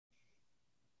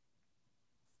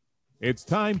It's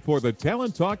time for the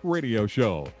Talent Talk Radio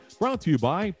Show, brought to you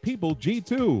by People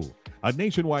G2, a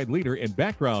nationwide leader in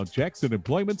background checks and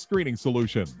employment screening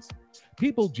solutions.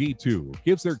 People G2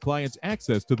 gives their clients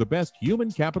access to the best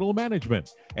human capital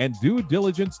management and due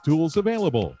diligence tools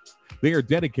available. They are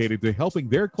dedicated to helping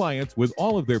their clients with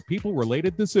all of their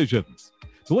people-related decisions.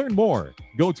 To learn more,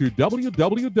 go to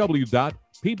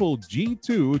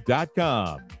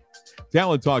www.peopleg2.com.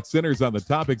 Talent Talk centers on the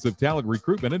topics of talent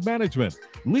recruitment and management,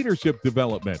 leadership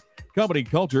development, company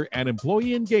culture, and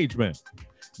employee engagement.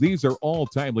 These are all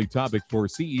timely topics for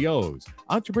CEOs,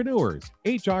 entrepreneurs,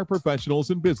 HR professionals,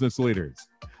 and business leaders.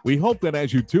 We hope that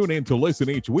as you tune in to listen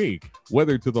each week,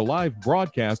 whether to the live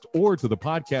broadcast or to the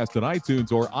podcast on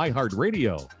iTunes or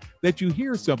iHeartRadio, that you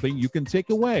hear something you can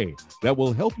take away that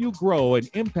will help you grow and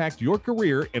impact your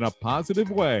career in a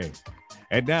positive way.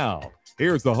 And now,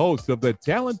 here's the host of the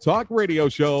Talent Talk Radio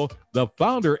Show, the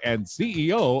founder and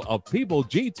CEO of People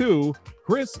G2,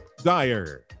 Chris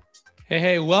Dyer.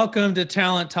 Hey, welcome to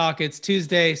Talent Talk. It's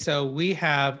Tuesday, so we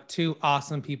have two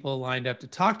awesome people lined up to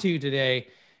talk to you today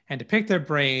and to pick their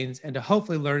brains and to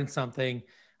hopefully learn something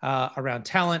around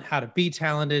talent, how to be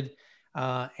talented,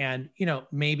 and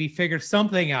maybe figure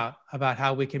something out about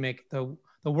how we can make the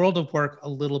world of work a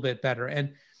little bit better.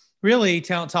 And really,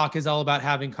 Talent Talk is all about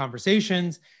having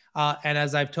conversations. And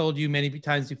as I've told you many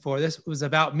times before, this was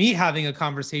about me having a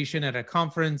conversation at a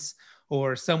conference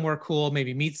or somewhere cool,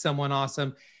 maybe meet someone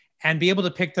awesome and be able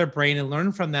to pick their brain and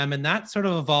learn from them. And that sort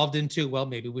of evolved into, well,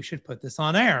 maybe we should put this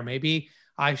on air. Maybe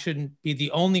I shouldn't be the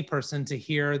only person to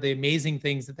hear the amazing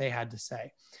things that they had to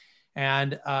say.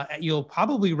 And you'll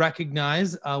probably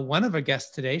recognize one of our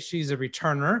guests today. She's a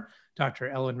returner, Dr.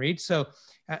 Ellen Reed. So,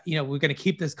 we're going to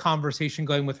keep this conversation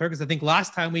going with her because I think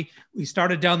last time we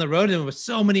started down the road and there was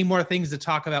so many more things to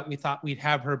talk about. We thought we'd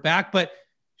have her back, but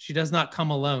she does not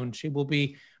come alone. She will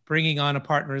be bringing on a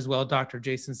partner as well, Dr.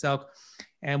 Jason Selk.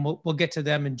 And we'll get to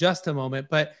them in just a moment.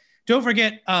 But don't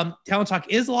forget, Talent Talk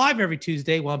is live every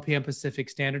Tuesday, 1 p.m. Pacific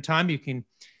Standard Time. You can,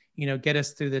 get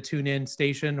us through the TuneIn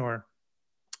station or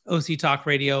OC Talk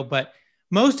Radio. But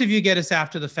most of you get us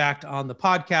after the fact on the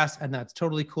podcast, and that's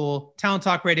totally cool.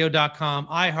 TalentTalkRadio.com,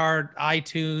 iHeart,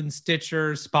 iTunes,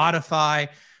 Stitcher, Spotify,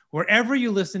 wherever you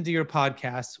listen to your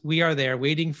podcasts, we are there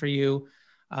waiting for you.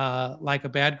 Like a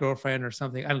bad girlfriend or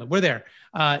something. I don't know. We're there.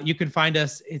 You can find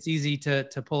us. It's easy to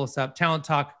pull us up. Talent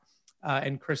Talk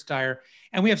and Chris Dyer.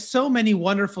 And we have so many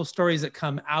wonderful stories that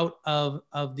come out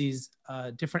of these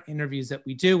different interviews that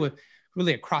we do with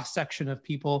really a cross-section of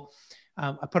people.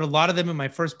 I put a lot of them in my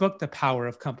first book, The Power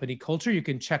of Company Culture. You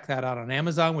can check that out on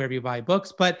Amazon, wherever you buy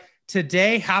books. But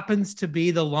today happens to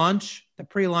be the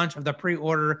pre-launch of the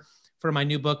pre-order for my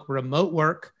new book, Remote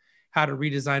Work, How to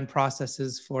Redesign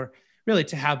Processes for really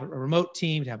to have a remote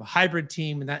team, to have a hybrid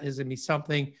team. And that is going to be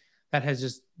something that has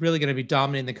just really going to be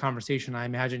dominating the conversation, I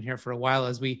imagine, here for a while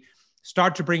as we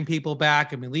start to bring people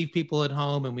back and we leave people at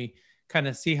home and we kind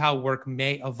of see how work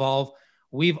may evolve.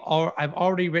 I've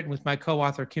already written with my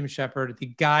co-author, Kim Shepard, the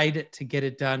guide to get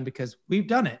it done because we've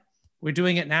done it. We're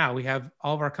doing it now. We have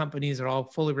all of our companies are all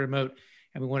fully remote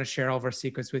and we want to share all of our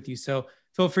secrets with you. So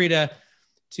feel free to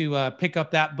pick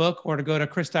up that book or to go to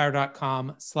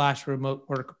chrisdyer.com/remote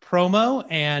work promo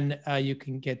and you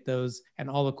can get those and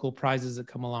all the cool prizes that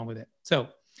come along with it. So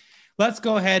let's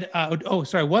go ahead.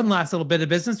 One last little bit of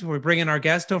business before we bring in our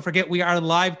guest. Don't forget, we are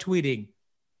live tweeting.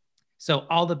 So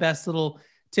all the best little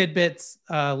tidbits,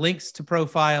 links to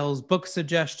profiles, book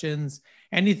suggestions,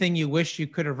 anything you wish you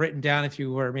could have written down if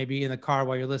you were maybe in the car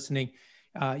while you're listening,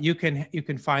 you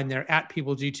can find there at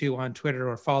PeopleG2 on Twitter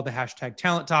or follow the hashtag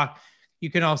Talent Talk. You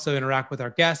can also interact with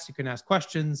our guests. You can ask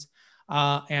questions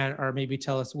or maybe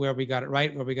tell us where we got it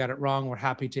right, where we got it wrong. We're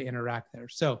happy to interact there.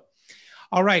 So,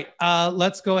 all right,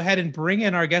 let's go ahead and bring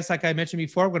in our guest. Like I mentioned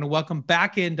before, we're going to welcome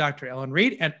back in Dr. Ellen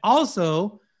Reed and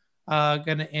also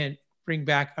going to bring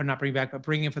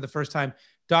in for the first time,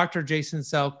 Dr. Jason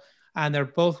Selk, and they're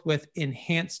both with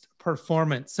Enhanced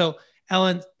Performance. So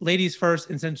Ellen, ladies first,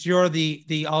 and since you're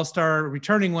the all-star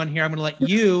returning one here, I'm going to let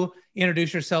you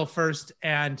introduce yourself first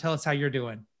and tell us how you're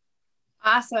doing.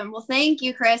 Awesome. Well, thank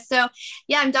you, Chris. So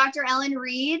I'm Dr. Ellen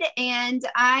Reed, and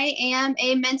I am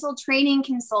a mental training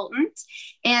consultant,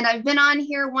 and I've been on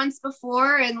here once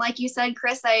before. And like you said,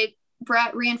 Chris, I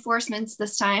brought reinforcements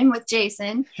this time with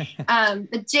Jason.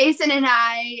 But Jason and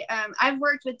I've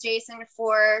worked with Jason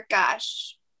for,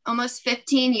 almost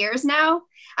 15 years now.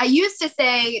 I used to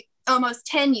say almost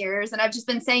 10 years, and I've just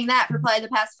been saying that for probably the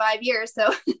past 5 years.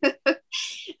 So,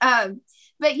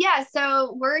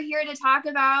 so we're here to talk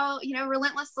about,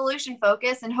 relentless solution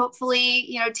focus and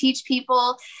hopefully, teach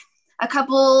people a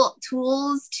couple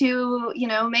tools to,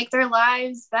 make their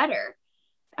lives better.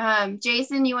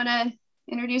 Jason, you want to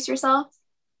introduce yourself?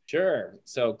 Sure.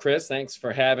 So, Chris, thanks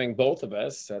for having both of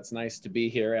us. It's nice to be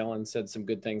here. Ellen said some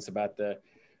good things about the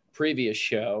previous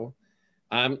show.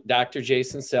 I'm Dr.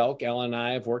 Jason Selk. Ellen and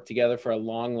I have worked together for a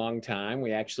long, long time.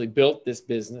 We actually built this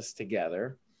business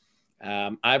together.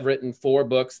 I've written 4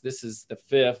 books. This is the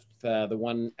 5th. The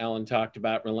one Ellen talked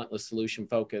about, Relentless Solution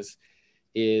Focus,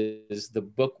 is the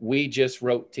book we just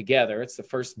wrote together. It's the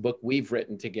first book we've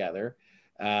written together.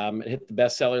 It hit the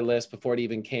bestseller list before it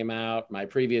even came out. My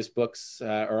previous books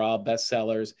are all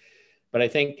bestsellers. But I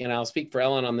think, and I'll speak for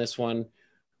Ellen on this one,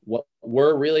 what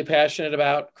we're really passionate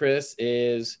about, Chris,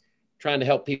 is trying to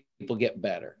help people get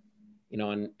better. You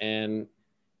know, and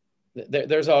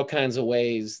there's all kinds of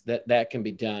ways that can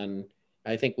be done.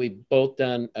 I think we've both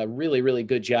done a really, really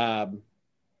good job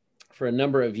for a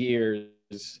number of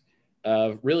years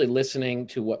of really listening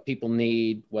to what people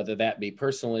need, whether that be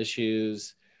personal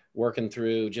issues, working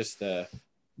through just the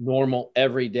normal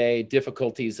everyday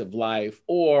difficulties of life,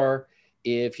 or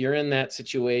if you're in that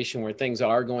situation where things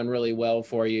are going really well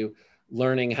for you,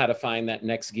 learning how to find that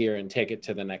next gear and take it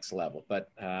to the next level.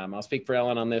 But I'll speak for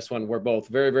Ellen on this one. We're both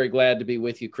very, very glad to be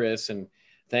with you, Chris, and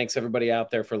thanks everybody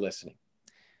out there for listening.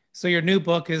 So your new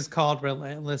book is called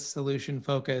Relentless Solution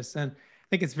Focus, and I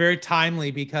think it's very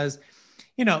timely because,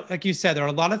 you know, like you said, there are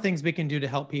a lot of things we can do to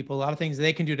help people, a lot of things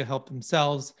they can do to help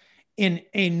themselves in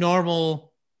a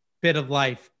normal bit of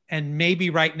life. And maybe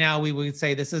right now we would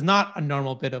say this is not a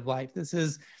normal bit of life. This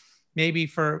is maybe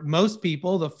for most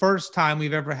people, the first time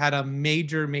we've ever had a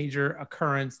major, major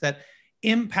occurrence that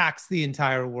impacts the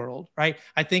entire world, right?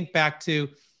 I think back to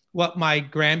what my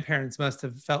grandparents must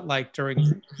have felt like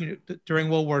during, during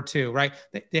World War II, right?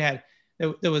 There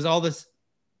was all this,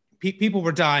 people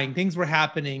were dying, things were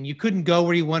happening. You couldn't go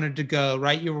where you wanted to go,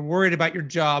 right? You were worried about your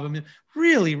job. I mean,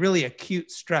 really, really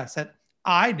acute stress that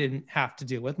I didn't have to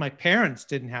deal with. My parents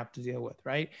didn't have to deal with,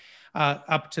 right?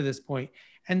 Up to this point.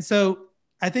 And so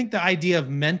I think the idea of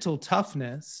mental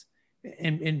toughness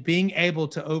and being able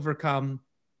to overcome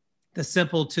the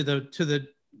simple to the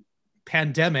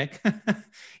pandemic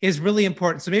is really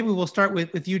important. So maybe we'll start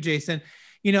with you, Jason.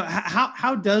 You know,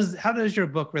 how does your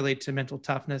book relate to mental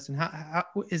toughness, and how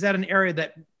is that an area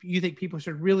that you think people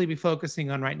should really be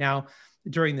focusing on right now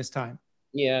during this time?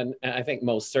 Yeah, and I think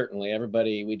most certainly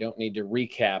everybody, we don't need to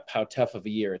recap how tough of a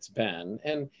year it's been.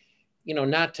 And, you know,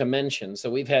 not to mention, so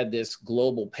we've had this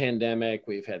global pandemic,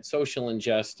 we've had social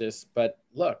injustice, but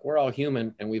look, we're all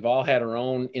human and we've all had our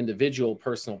own individual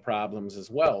personal problems as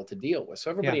well to deal with.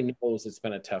 So everybody knows it's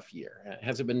been a tough year.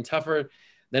 Has it been tougher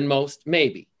than most?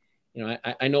 Maybe. You know,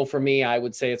 I know for me, I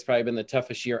would say it's probably been the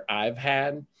toughest year I've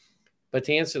had. But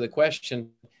to answer the question,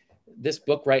 this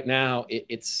book right now,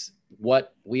 it's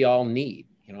what we all need.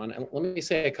 You know, and let me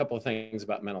say a couple of things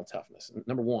about mental toughness.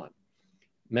 Number one,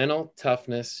 mental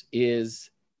toughness is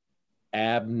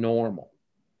abnormal.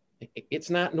 It's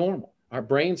not normal. Our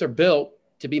brains are built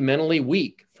to be mentally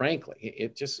weak, frankly.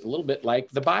 It's just a little bit like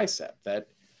the bicep that,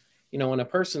 you know, when a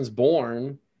person's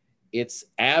born, it's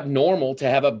abnormal to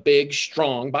have a big,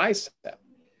 strong bicep.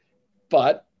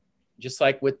 But just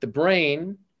like with the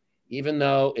brain, even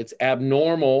though it's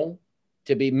abnormal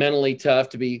to be mentally tough,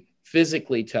 to be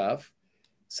physically tough,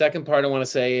 second part I want to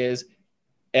say is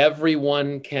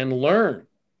everyone can learn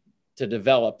to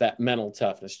develop that mental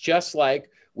toughness, just like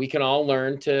we can all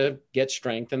learn to get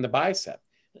strength in the bicep.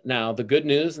 Now, the good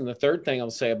news, and the third thing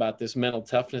I'll say about this mental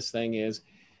toughness thing is,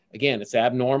 again, it's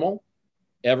abnormal.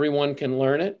 Everyone can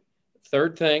learn it.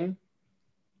 Third thing,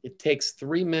 it takes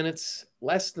 3 minutes,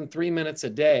 less than 3 minutes a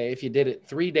day. If you did it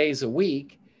 3 days a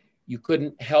week, you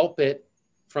couldn't help it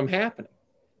from happening.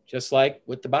 Just like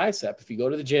with the bicep, if you go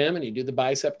to the gym and you do the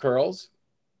bicep curls,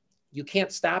 you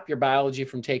can't stop your biology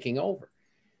from taking over.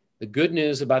 The good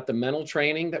news about the mental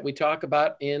training that we talk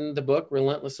about in the book,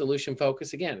 Relentless Solution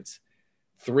Focus, again, it's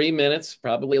 3 minutes,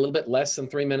 probably a little bit less than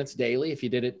 3 minutes daily. If you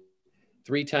did it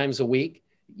 3 times a week,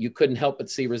 you couldn't help but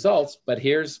see results. But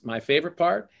here's my favorite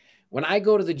part. When I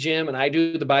go to the gym and I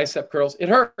do the bicep curls, it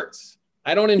hurts.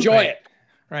 I don't enjoy it.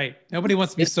 Right. Nobody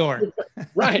wants to be sore.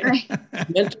 Right.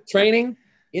 Mental training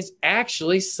is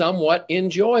actually somewhat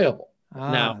enjoyable.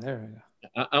 Now, there we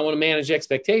go. I want to manage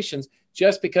expectations.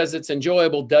 Just because it's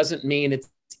enjoyable doesn't mean it's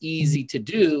easy to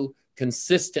do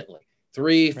consistently.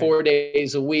 3-4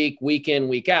 days a week, week in,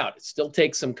 week out. It still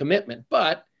takes some commitment.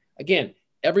 But again,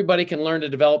 everybody can learn to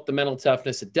develop the mental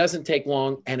toughness. It doesn't take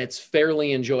long, and it's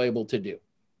fairly enjoyable to do.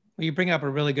 Well, you bring up a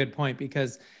really good point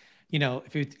because, you know,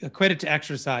 if you equate it to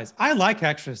exercise, I like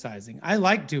exercising. I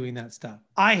like doing that stuff.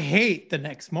 I hate the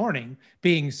next morning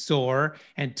being sore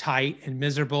and tight and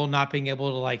miserable, not being able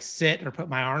to like sit or put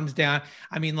my arms down.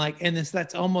 I mean, like, and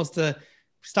that's almost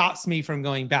stops me from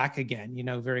going back again,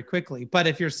 very quickly. But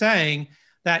if you're saying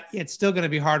that it's still going to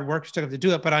be hard work, still have to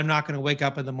do it, but I'm not going to wake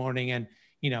up in the morning and,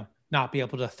 not be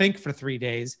able to think for 3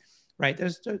 days, right?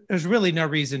 There's really no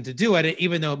reason to do it,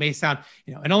 even though it may sound,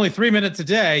 in only 3 minutes a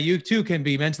day, you too can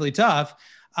be mentally tough.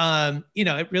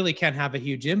 It really can have a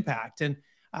huge impact. And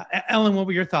Ellen, what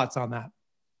were your thoughts on that?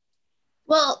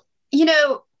 Well,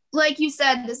 like you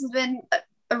said, this has been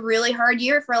a really hard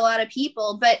year for a lot of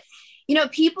people, but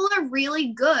people are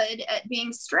really good at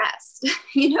being stressed,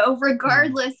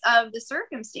 regardless of the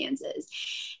circumstances.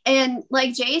 And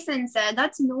like Jason said,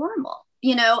 that's normal.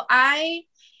 I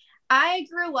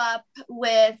grew up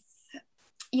with,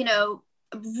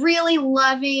 really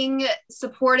loving,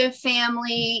 supportive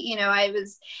family.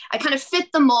 I kind of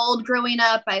fit the mold growing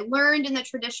up. I learned in the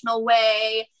traditional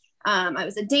way. I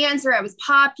was a dancer. I was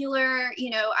popular.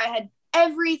 I had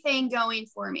everything going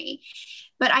for me.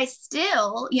 But I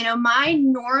still, my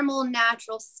normal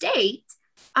natural state,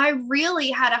 I really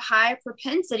had a high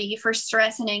propensity for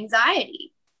stress and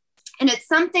anxiety. And it's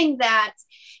something that,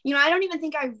 I don't even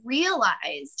think I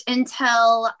realized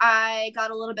until I got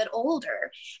a little bit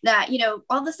older that,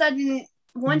 all of a sudden,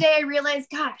 one day I realized,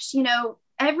 gosh,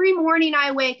 every morning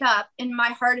I wake up and my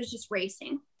heart is just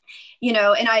racing.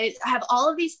 And I have all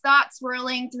of these thoughts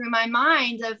swirling through my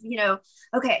mind of,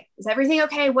 okay, is everything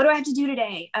okay? What do I have to do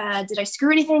today? Did I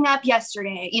screw anything up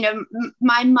yesterday?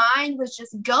 My mind was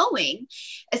just going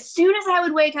as soon as I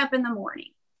would wake up in the morning.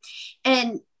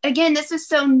 And again, it was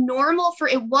so normal for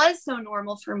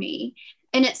me.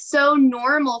 And it's so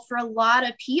normal for a lot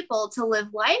of people to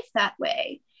live life that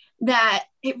way, that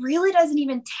it really doesn't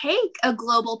even take a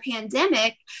global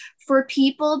pandemic for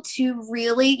people to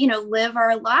really, live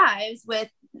our lives with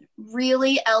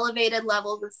really elevated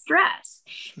levels of stress.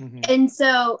 Mm-hmm. And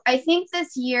so I think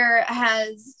this year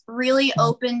has really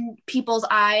opened people's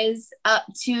eyes up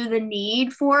to the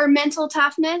need for mental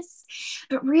toughness.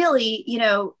 But really,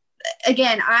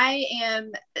 again, I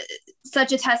am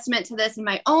such a testament to this in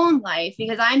my own life,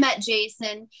 because I met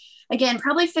Jason, again,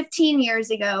 probably 15 years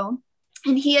ago.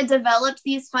 And he had developed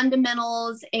these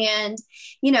fundamentals, and,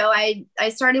 I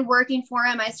started working for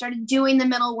him. I started doing the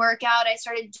mental workout. I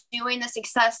started doing the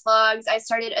success logs. I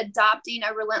started adopting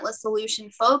a relentless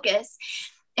solution focus.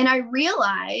 And I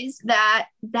realized that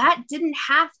didn't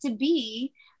have to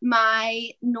be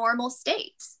my normal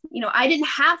state. I didn't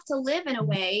have to live in a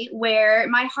way where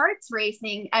my heart's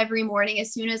racing every morning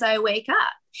as soon as I wake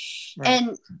up. Right.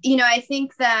 And, I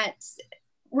think that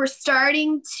we're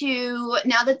starting to,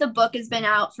 now that the book has been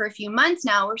out for a few months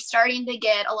now, we're starting to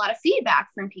get a lot of feedback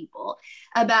from people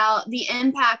about the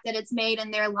impact that it's made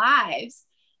in their lives.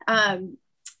 And,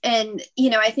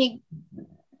 I think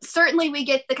certainly we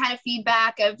get the kind of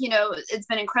feedback of, it's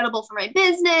been incredible for my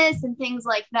business and things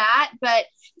like that. But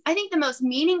I think the most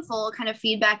meaningful kind of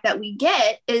feedback that we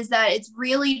get is that it's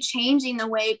really changing the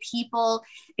way people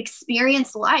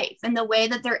experience life and the way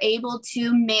that they're able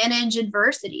to manage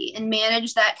adversity and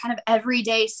manage that kind of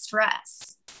everyday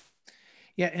stress.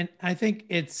 Yeah. And I think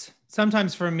it's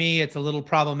sometimes for me, it's a little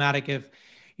problematic if,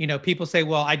 people say,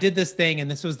 well, I did this thing and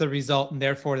this was the result, and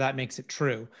therefore that makes it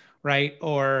true. Right.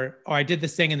 Or I did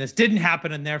this thing and this didn't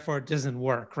happen and therefore it doesn't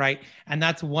work. Right. And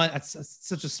that's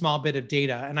such a small bit of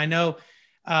data. And I know,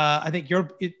 I think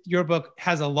your book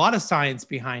has a lot of science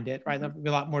behind it, right? There'll be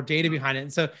a lot more data behind it.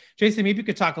 And so, Jason, maybe you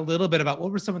could talk a little bit about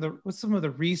what's some of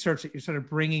the research that you're sort of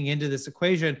bringing into this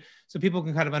equation, so people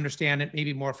can kind of understand it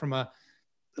maybe more from a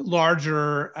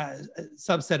larger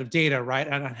subset of data, right?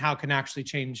 And on how it can actually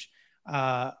change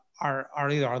our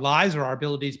either our lives or our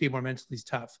ability to be more mentally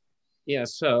tough. Yeah.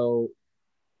 So,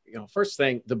 first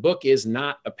thing, the book is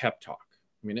not a pep talk.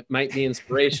 I mean, it might be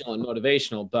inspirational and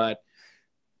motivational, but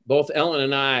both Ellen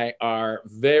and I are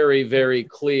very, very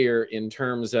clear in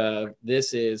terms of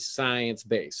this is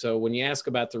science-based. So when you ask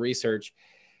about the research,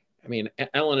 I mean,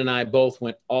 Ellen and I both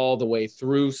went all the way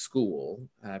through school,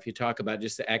 if you talk about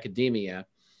just the academia,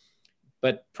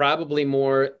 but probably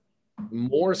more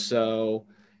so,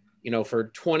 for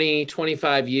 20,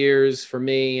 25 years for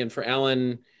me, and for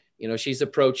Ellen, she's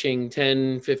approaching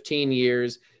 10, 15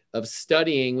 years of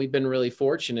studying. We've been really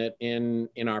fortunate in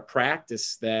our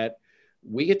practice that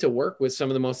we get to work with some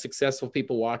of the most successful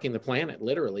people walking the planet,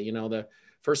 literally. The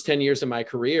first 10 years of my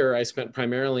career, I spent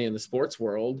primarily in the sports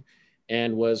world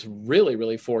and was really,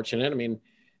 really fortunate. I mean,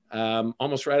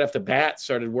 almost right off the bat,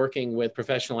 started working with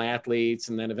professional athletes,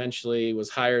 and then eventually was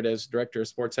hired as director of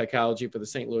sports psychology for the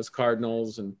St. Louis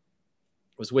Cardinals, and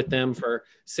was with them for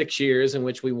 6 years, in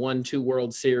which we won 2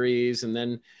 World Series, and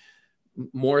then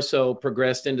more so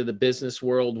progressed into the business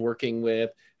world, working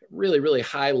with really, really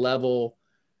high level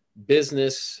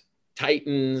business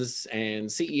titans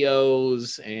and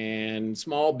CEOs and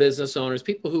small business owners,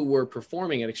 people who were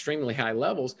performing at extremely high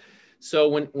levels.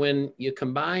 So when you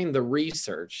combine the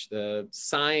research, the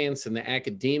science and the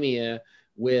academia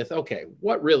with, okay,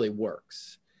 what really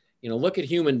works? Look at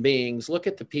human beings, look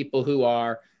at the people who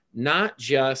are not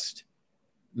just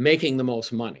making the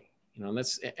most money.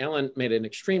 That's, Ellen made an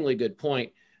extremely good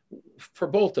point for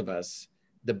both of us.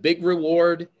 The big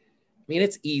reward,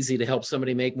 it's easy to help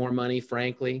somebody make more money,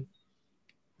 frankly.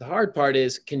 The hard part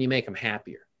is, can you make them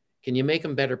happier? Can you make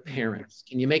them better parents?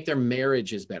 Can you make their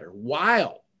marriages better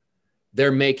while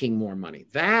they're making more money?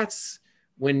 That's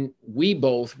when we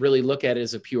both really look at it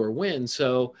as a pure win.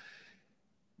 So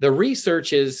the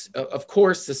research is, of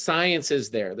course, the science is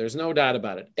there. There's no doubt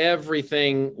about it.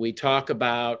 Everything we talk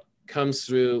about comes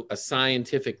through a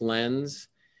scientific lens,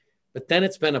 but then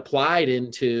it's been applied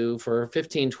into, for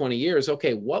 15, 20 years,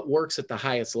 okay, what works at the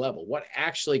highest level? What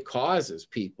actually causes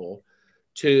people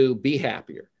to be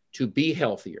happier, to be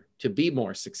healthier, to be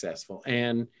more successful?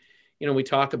 And, we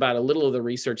talk about a little of the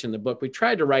research in the book. We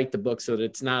tried to write the book so that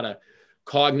it's not a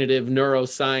cognitive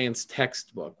neuroscience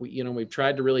textbook. We've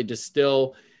tried to really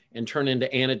distill and turn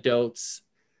into anecdotes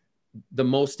the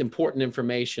most important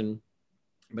information.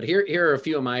 But here are a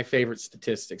few of my favorite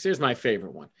statistics. Here's my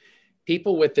favorite one.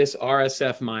 People with this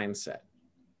RSF mindset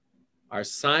are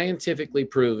scientifically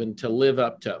proven to live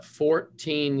up to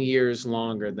 14 years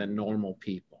longer than normal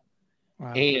people.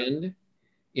 Wow. And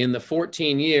in the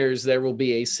 14 years, there will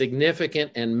be a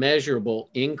significant and measurable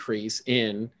increase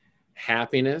in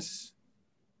happiness,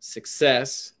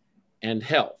 success, and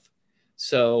health.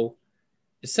 So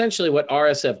essentially what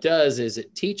RSF does is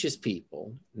it teaches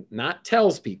people, not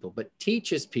tells people, but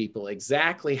teaches people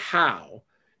exactly how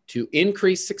to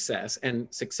increase success. And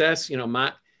success,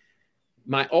 my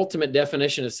ultimate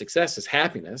definition of success is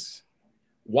happiness,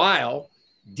 while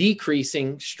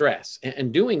decreasing stress,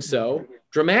 and doing so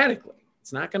dramatically.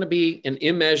 It's not going to be an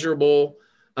immeasurable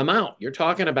amount. You're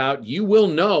talking about, you will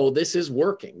know this is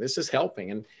working, this is helping.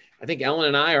 And I think Ellen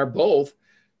and I are both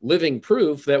living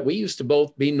proof that we used to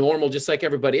both be normal just like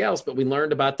everybody else, but we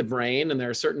learned about the brain, and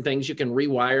there are certain things you can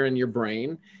rewire in your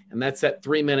brain. And that's at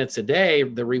 3 minutes a day,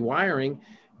 the rewiring.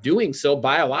 Doing so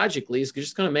biologically is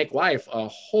just going to make life a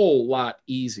whole lot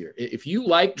easier. If you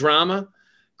like drama,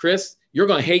 Chris, you're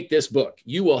going to hate this book.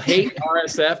 You will hate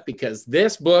RSF, because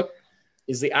this book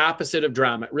is the opposite of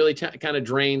drama. It really kind of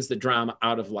drains the drama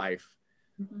out of life.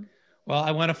 Mm-hmm. Well,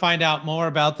 I want to find out more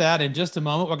about that in just a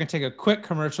moment. We're going to take a quick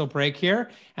commercial break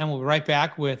here, and we'll be right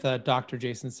back with Dr.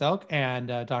 Jason Selk and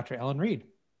Dr. Ellen Reed.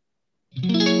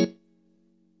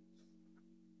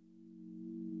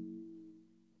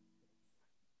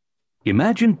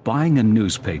 Imagine buying a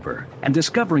newspaper and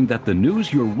discovering that the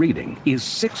news you're reading is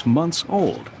 6 months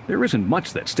old. There isn't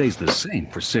much that stays the same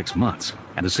for 6 months,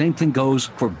 and the same thing goes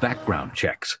for background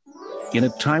checks. In a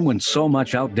time when so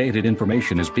much outdated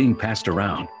information is being passed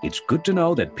around, it's good to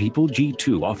know that People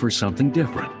G2 offers something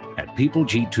different. At People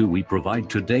G2, we provide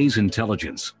today's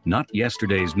intelligence, not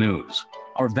yesterday's news.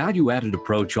 Our value-added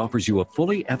approach offers you a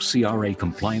fully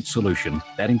FCRA-compliant solution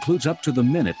that includes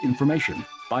up-to-the-minute information.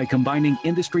 By combining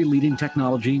industry-leading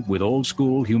technology with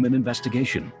old-school human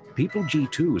investigation, People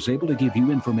G2 is able to give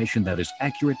you information that is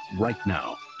accurate right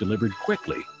now, delivered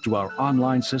quickly to our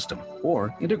online system,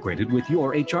 or integrated with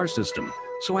your HR system.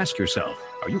 So ask yourself,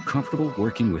 are you comfortable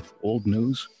working with old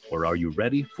news, or are you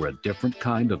ready for a different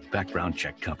kind of background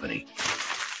check company?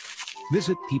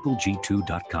 Visit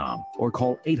peopleg2.com or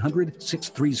call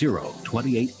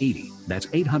 800-630-2880. That's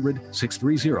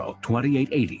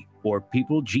 800-630-2880 or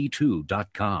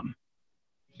peopleg2.com.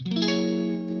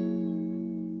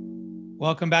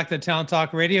 Welcome back to the Talent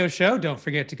Talk Radio Show. Don't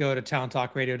forget to go to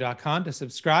talenttalkradio.com to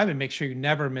subscribe and make sure you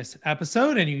never miss an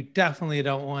episode. And you definitely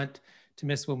don't want to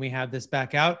miss when we have this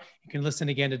back out. You can listen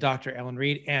again to Dr. Ellen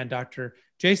Reed and Dr.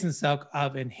 Jason Selk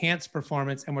of Enhanced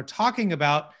Performance. And we're talking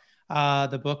about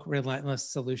the book, Relentless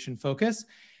Solution Focus.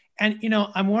 And,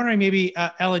 I'm wondering maybe,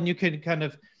 Ellen, you could kind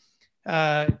of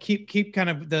keep kind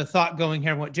of the thought going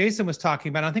here on what Jason was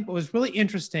talking about. I think what was really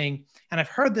interesting, and I've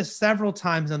heard this several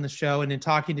times on the show and in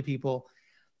talking to people,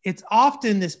 it's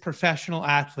often this professional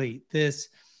athlete, this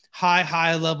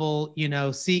high level,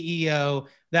 CEO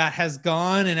that has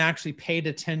gone and actually paid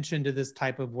attention to this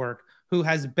type of work, who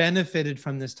has benefited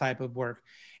from this type of work.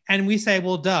 And we say,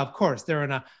 well, duh, of course, they're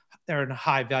in a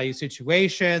high value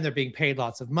situation. They're being paid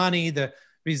lots of money. The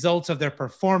results of their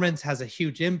performance has a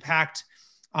huge impact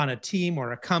on a team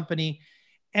or a company.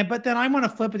 But then I want to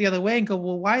flip it the other way and go,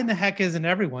 well, why in the heck isn't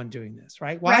everyone doing this,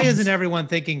 right? Why isn't everyone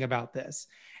thinking about this?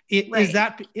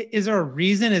 Is there a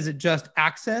reason? Is it just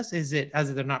access? Is it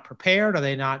they're not prepared? Are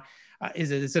they not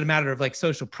Is it a matter of like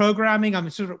social programming? I'm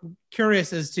sort of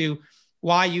curious as to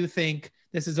why you think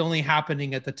this is only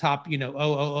happening at the top,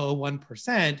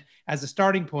 0.0001% as a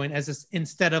starting point,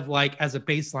 instead of like as a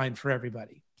baseline for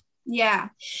everybody. Yeah.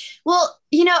 Well,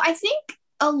 I think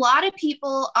a lot of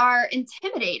people are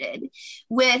intimidated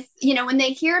with, when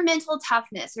they hear mental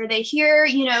toughness or they hear,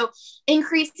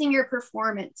 increasing your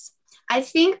performance. I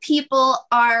think people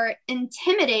are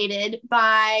intimidated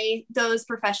by those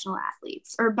professional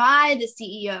athletes or by the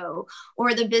CEO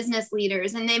or the business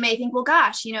leaders. And they may think, well,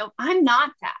 gosh, I'm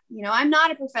not that, I'm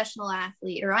not a professional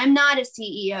athlete or I'm not a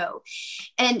CEO.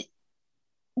 And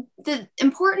the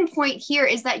important point here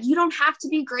is that you don't have to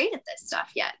be great at this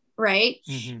stuff yet, right?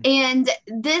 Mm-hmm. And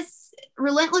this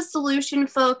relentless solution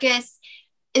focus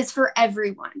is for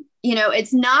everyone.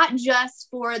 It's not just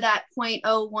for that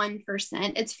 0.01%,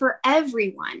 it's for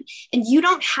everyone. And you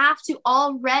don't have to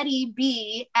already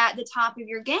be at the top of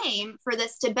your game for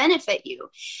this to benefit you.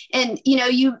 And,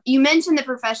 you mentioned the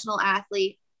professional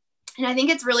athlete. And I think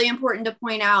it's really important to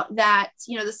point out that,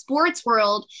 the sports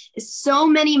world is so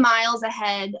many miles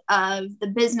ahead of the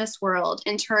business world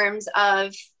in terms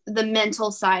of the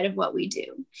mental side of what we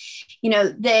do.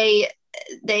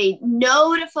 They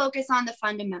know to focus on the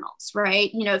fundamentals,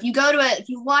 right? If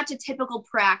you watch a typical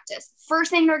practice,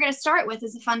 first thing they're going to start with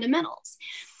is the fundamentals.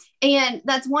 And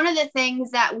that's one of the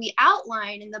things that we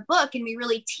outline in the book and we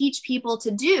really teach people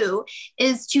to do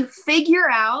is to figure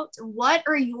out what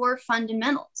are your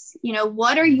fundamentals,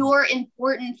 what are your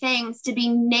important things to be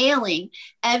nailing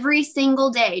every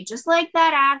single day, just like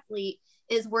that athlete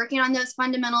is working on those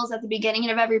fundamentals at the beginning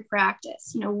of every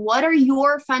practice. What are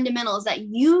your fundamentals that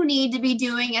you need to be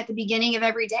doing at the beginning of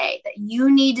every day, that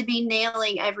you need to be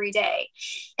nailing every day?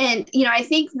 And, I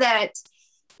think that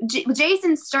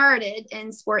Jason started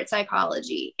in sports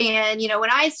psychology. And,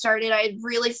 when I started, I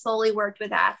really slowly worked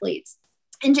with athletes.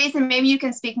 And Jason, maybe you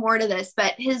can speak more to this,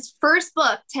 but his first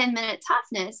book, 10-Minute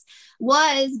Toughness,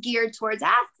 was geared towards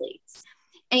athletes.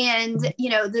 And,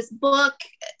 this book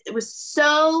was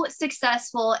so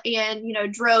successful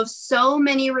and, drove so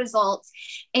many results.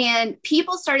 And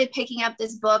people started picking up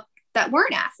this book that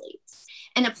weren't athletes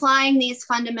and applying these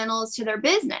fundamentals to their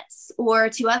business or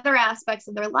to other aspects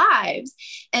of their lives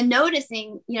and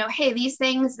noticing, hey, these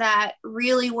things that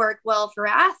really work well for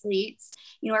athletes,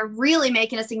 are really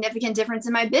making a significant difference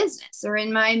in my business or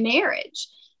in my marriage.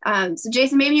 So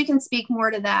Jason, maybe you can speak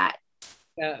more to that.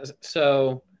 Yeah.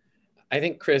 So I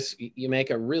think, Chris, you make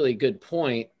a really good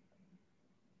point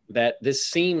that this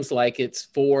seems like it's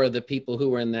for the people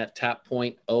who are in that top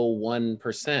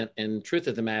 0.01%. And truth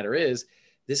of the matter is,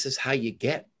 this is how you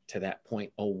get to that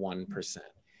 0.01%.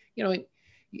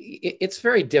 It's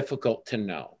very difficult to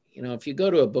know. If you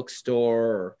go to a bookstore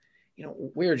or,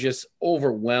 we're just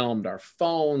overwhelmed. Our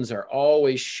phones are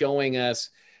always showing us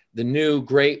the new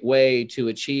great way to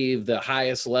achieve the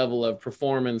highest level of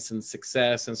performance and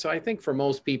success. And so I think for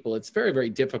most people, it's very, very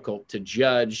difficult to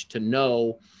judge, to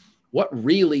know what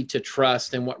really to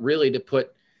trust and what really to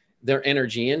put their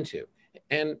energy into.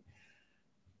 And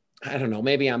I don't know,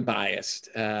 maybe I'm biased,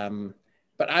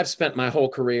 but I've spent my whole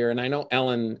career, and I know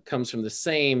Ellen comes from the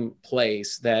same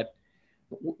place, that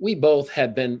we both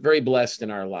have been very blessed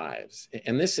in our lives.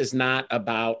 And this is not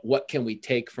about what can we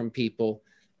take from people.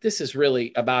 This is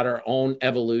really about our own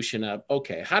evolution of,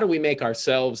 okay, how do we make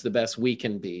ourselves the best we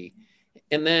can be?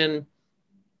 And then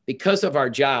because of our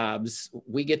jobs,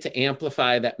 we get to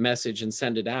amplify that message and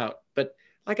send it out. But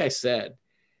like I said,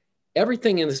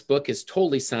 everything in this book is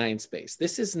totally science-based.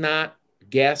 This is not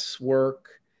guesswork.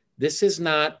 This is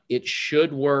not, it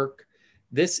should work.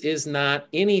 This is not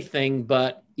anything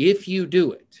but if you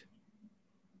do it,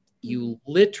 you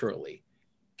literally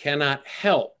cannot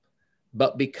help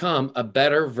but become a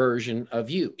better version of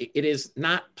you. It is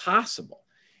not possible.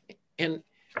 And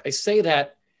I say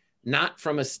that not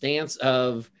from a stance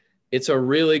of it's a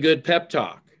really good pep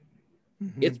talk.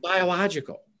 Mm-hmm. It's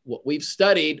biological. What we've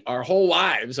studied our whole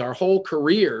lives, our whole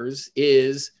careers,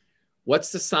 is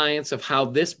what's the science of how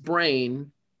this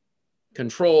brain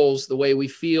controls the way we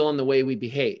feel and the way we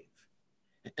behave.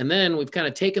 And then we've kind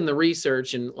of taken the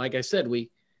research and, like I said, we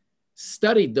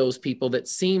studied those people that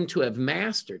seem to have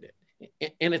mastered it.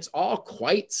 And it's all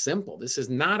quite simple. This is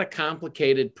not a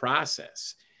complicated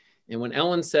process. And when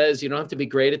Ellen says you don't have to be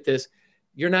great at this,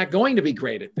 you're not going to be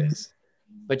great at this.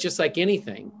 But just like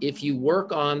anything, if you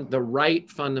work on the right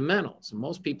fundamentals,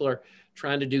 most people are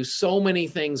trying to do so many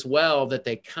things well that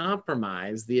they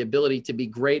compromise the ability to be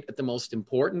great at the most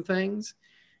important things.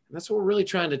 And that's what we're really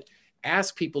trying to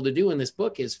ask people to do in this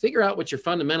book, is figure out what your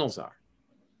fundamentals are.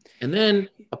 And then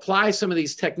apply some of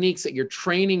these techniques that you're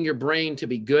training your brain to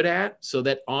be good at, so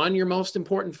that on your most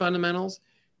important fundamentals,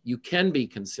 You can be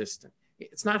consistent.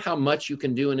 It's not how much you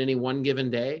can do in any one given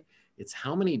day. It's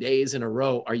how many days in a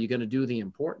row are you going to do the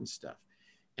important stuff?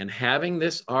 And having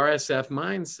this RSF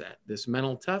mindset, this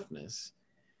mental toughness,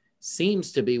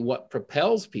 seems to be what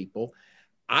propels people.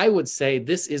 I would say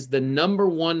this is the number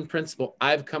one principle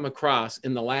I've come across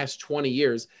in the last 20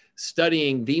 years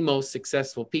studying the most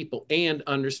successful people and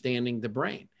understanding the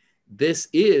brain. This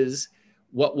is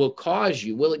what will cause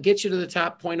you. Will it get you to the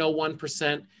top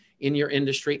 0.01% in your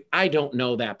industry? I don't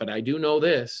know that, but I do know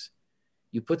this.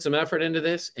 You put some effort into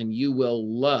this and you will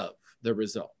love the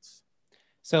results.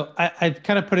 So I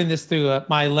kind of putting this through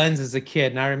my lens as a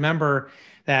kid. And I remember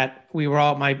that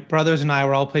my brothers and I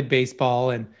were all played baseball,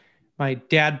 and my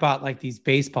dad bought like these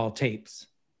baseball tapes,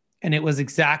 and it was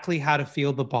exactly how to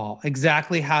field the ball,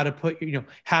 exactly how to put,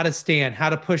 how to stand, how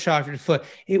to push off your foot.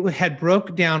 It had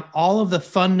broke down all of the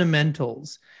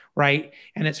fundamentals, right?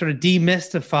 And it sort of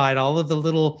demystified all of the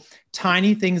little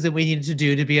tiny things that we needed to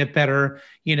do to be a better,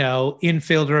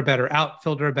 infielder, a better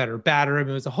outfielder, a better batter. I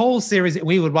mean, it was a whole series that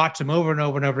we would watch them over and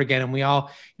over and over again. And we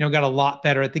all, got a lot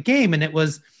better at the game. And it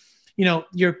was,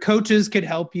 your coaches could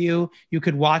help you. You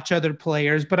could watch other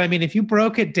players. But I mean, if you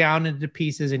broke it down into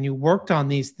pieces and you worked on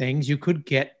these things, you could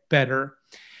get better.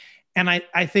 And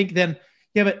I think then,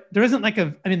 yeah, but there isn't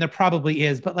there probably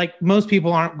is, but like most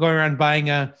people aren't going around buying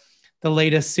the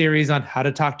latest series on how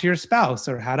to talk to your spouse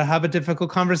or how to have a difficult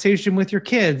conversation with your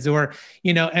kids, or,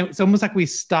 and it's almost like we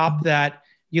stop that.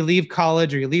 You leave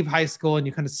college or you leave high school and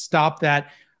you kind of stop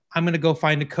that. I'm going to go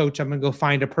find a coach. I'm going to go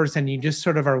find a person. You just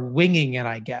sort of are winging it,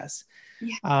 I guess.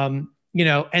 Yeah.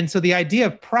 And so the idea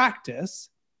of practice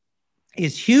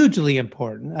is hugely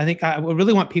important. I think I would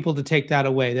really want people to take that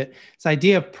away, that this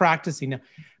idea of practicing. Now,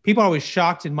 people are always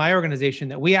shocked in my organization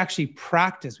that we actually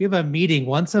practice. We have a meeting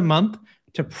once a month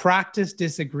to practice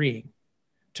disagreeing,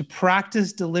 to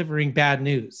practice delivering bad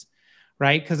news,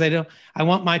 right? Because I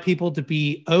want my people to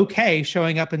be okay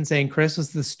showing up and saying, Chris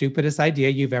was the stupidest idea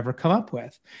you've ever come up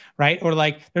with, right? Or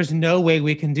like, there's no way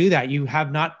we can do that. You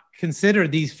have not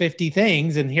considered these 50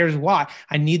 things, and here's why.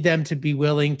 I need them to be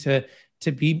willing to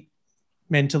be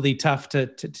mentally tough to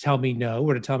tell me no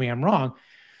or to tell me I'm wrong.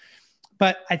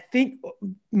 But I think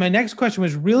my next question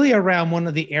was really around one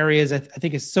of the areas I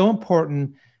think is so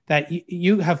important that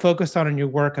you have focused on in your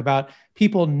work, about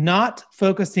people not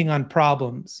focusing on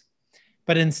problems,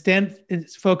 but instead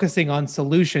it's focusing on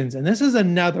solutions. And this is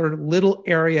another little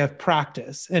area of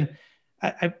practice. And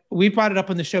we brought it up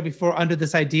on the show before under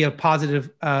this idea of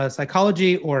positive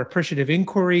psychology, or appreciative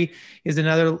inquiry is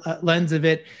another lens of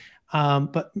it.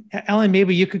 But Ellen,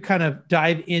 maybe you could kind of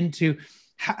dive into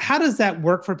how does that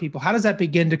work for people? How does that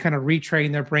begin to kind of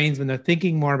retrain their brains when they're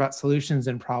thinking more about solutions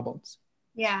and problems?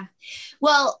 Yeah.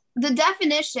 Well, the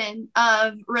definition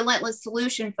of relentless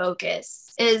solution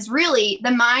focus is really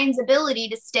the mind's ability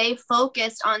to stay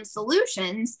focused on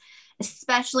solutions,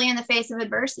 especially in the face of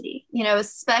adversity,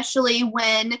 especially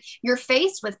when you're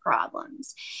faced with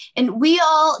problems. And we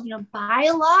all,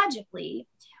 biologically,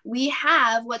 we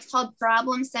have what's called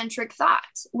problem-centric thought,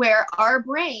 where our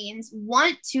brains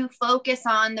want to focus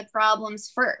on the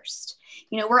problems first.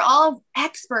 We're all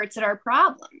experts at our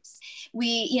problems.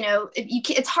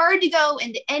 It's hard to go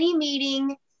into any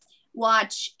meeting,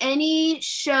 watch any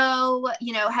show,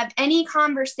 have any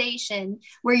conversation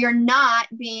where you're not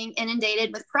being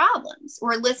inundated with problems,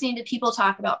 or listening to people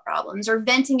talk about problems, or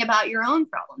venting about your own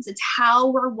problems. It's how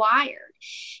we're wired.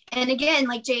 And again,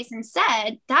 like Jason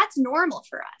said, that's normal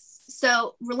for us.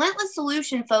 So relentless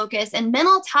solution focus and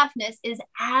mental toughness is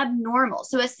abnormal.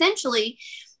 So essentially,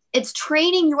 it's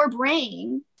training your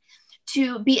brain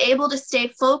to be able to stay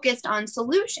focused on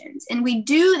solutions. And we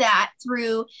do that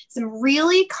through some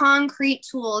really concrete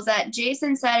tools that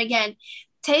Jason said, again,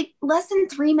 take less than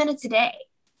 3 minutes a day.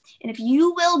 And if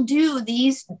you will do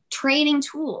these training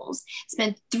tools,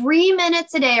 spend 3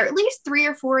 minutes a day, or at least 3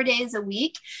 or 4 days a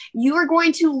week, you are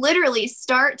going to literally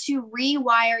start to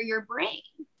rewire your brain.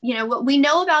 What we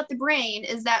know about the brain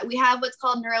is that we have what's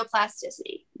called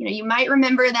neuroplasticity. You might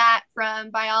remember that from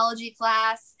biology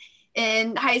class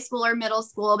in high school or middle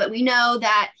school, but we know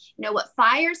that, what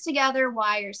fires together,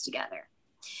 wires together.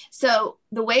 So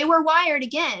the way we're wired,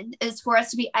 again, is for us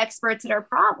to be experts at our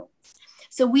problems.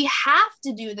 So we have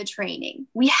to do the training.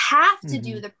 We have to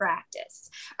do the practice,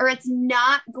 or it's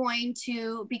not going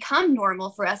to become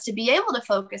normal for us to be able to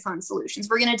focus on solutions.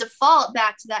 We're going to default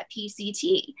back to that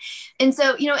PCT. And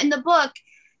so, in the book,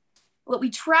 what we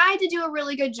tried to do a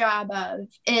really good job of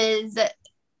is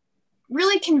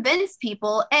really convince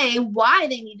people, why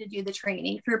they need to do the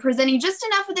training. If you're presenting just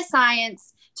enough of the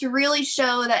science to really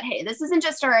show that, hey, this isn't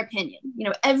just our opinion.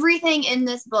 Everything in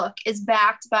this book is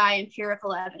backed by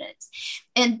empirical evidence.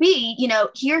 And B,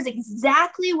 here's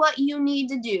exactly what you need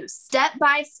to do step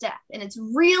by step. And it's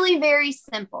really very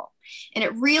simple. And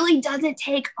it really doesn't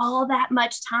take all that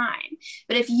much time.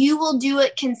 But if you will do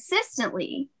it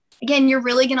consistently, again, you're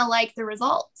really going to like the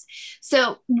results.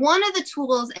 So one of the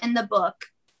tools in the book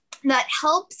that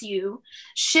helps you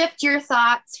shift your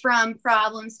thoughts from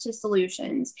problems to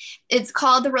solutions, it's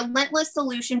called the Relentless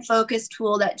Solution Focus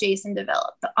tool that Jason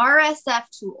developed, the RSF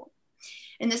tool.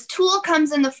 And this tool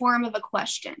comes in the form of a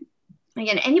question.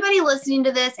 Again, anybody listening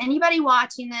to this, anybody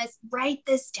watching this, write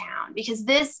this down because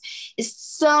this is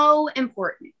so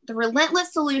important. The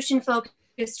Relentless Solution Focus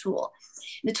tool.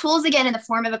 The tool is again in the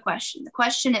form of a question. The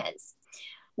question is,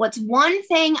 what's one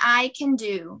thing I can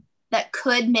do that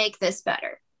could make this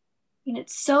better? And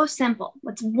it's so simple.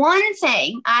 What's one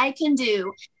thing I can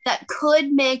do that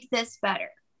could make this better?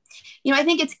 I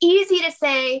think it's easy to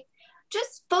say,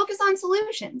 just focus on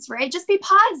solutions, right? Just be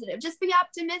positive, just be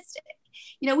optimistic.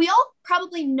 We all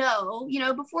probably know,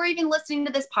 before even listening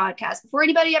to this podcast, before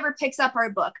anybody ever picks up our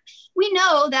book, we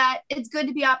know that it's good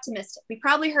to be optimistic. We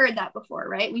probably heard that before,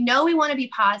 right? We know we want to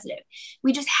be positive.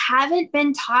 We just haven't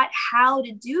been taught how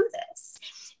to do this.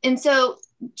 And so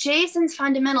Jason's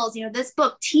fundamentals, this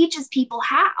book teaches people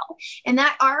how, and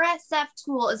that RSF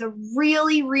tool is a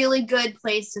really, really good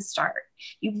place to start.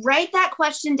 You write that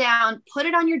question down, put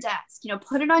it on your desk,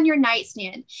 put it on your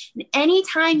nightstand. And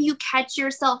anytime you catch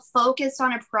yourself focused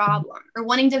on a problem or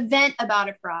wanting to vent about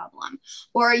a problem,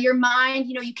 or your mind,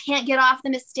 you can't get off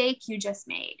the mistake you just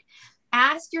made,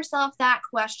 ask yourself that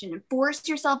question and force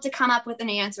yourself to come up with an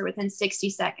answer within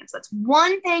 60 seconds. That's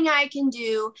one thing I can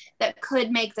do that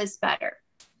could make this better.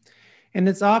 And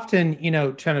it's often,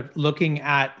 kind of looking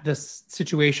at this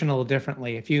situation a little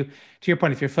differently. To your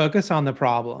point, if you're focused on the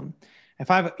problem,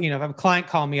 if I have a client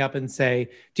call me up and say,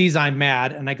 geez, I'm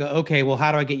mad. And I go, okay, well,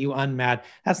 how do I get you unmad?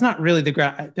 That's not really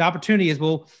the opportunity is,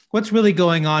 well, what's really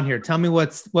going on here? Tell me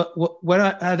what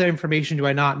other information do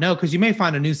I not know? Because you may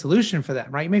find a new solution for them,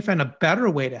 right? You may find a better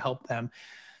way to help them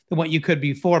than what you could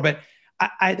before. But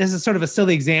this is sort of a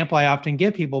silly example I often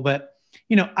give people, but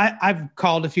I've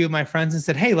called a few of my friends and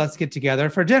said, hey, let's get together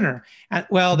for dinner. And,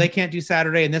 well, they can't do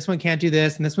Saturday and this one can't do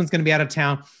this and this one's going to be out of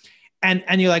town.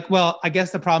 And you're like, well, I guess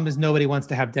the problem is nobody wants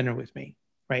to have dinner with me,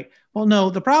 right? Well,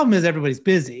 no, the problem is everybody's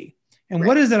busy. And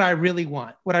what is it I really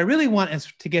want? What I really want is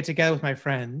to get together with my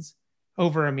friends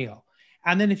over a meal.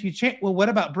 And then if you change, well, what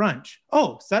about brunch?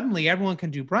 Oh, suddenly everyone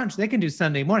can do brunch. They can do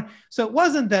Sunday morning. So it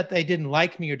wasn't that they didn't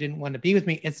like me or didn't want to be with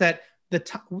me. It's that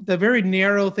the very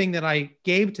narrow thing that I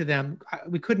gave to them,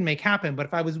 we couldn't make happen. But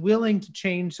if I was willing to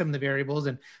change some of the variables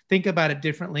and think about it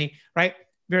differently, right?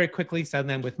 Very quickly,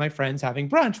 suddenly I'm with my friends having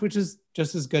brunch, which is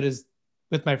just as good as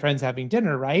with my friends having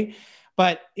dinner, right?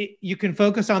 But you can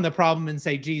focus on the problem and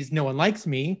say, geez, no one likes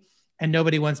me and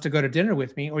nobody wants to go to dinner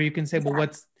with me. Or you can say, well,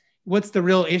 what's the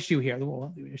real issue here?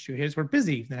 Well, the issue here is we're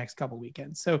busy the next couple of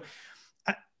weekends. So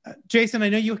Jason, I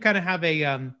know you kind of have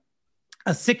a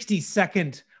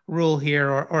 60-second rule here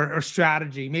or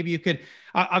strategy. Maybe you could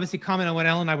obviously comment on what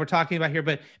Ellen and I were talking about here,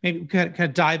 but maybe we could kind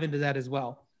of dive into that as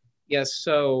well. Yes.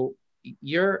 So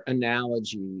your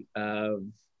analogy of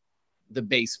the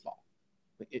baseball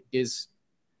is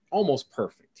almost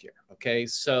perfect here. Okay.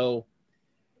 So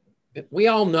we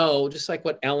all know, just like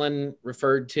what Ellen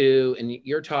referred to, and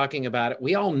you're talking about it,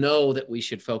 we all know that we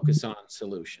should focus on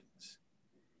solutions.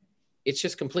 It's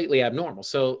just completely abnormal.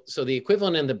 So the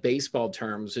equivalent in the baseball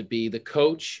terms would be the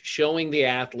coach showing the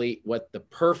athlete what the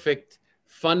perfect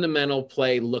fundamental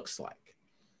play looks like.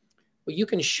 Well, you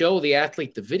can show the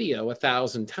athlete the video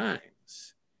 1,000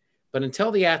 times, but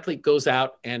until the athlete goes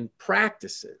out and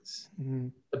practices,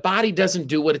 the body doesn't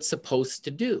do what it's supposed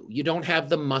to do. You don't have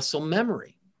the muscle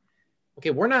memory.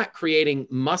 Okay, we're not creating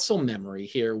muscle memory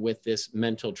here with this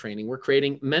mental training. We're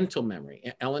creating mental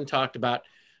memory. Ellen talked about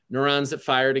neurons that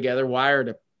fire together, wire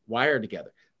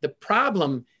together. The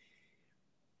problem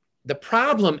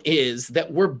is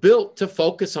that we're built to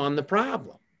focus on the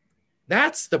problem.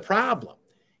 That's the problem.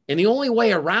 And the only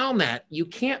way around that, you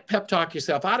can't pep talk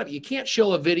yourself out of it. You can't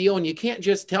show a video and you can't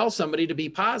just tell somebody to be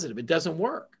positive. It doesn't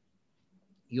work.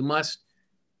 You must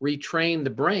retrain the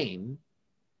brain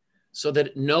so that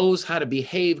it knows how to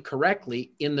behave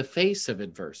correctly in the face of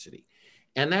adversity.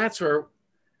 And that's where,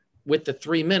 with the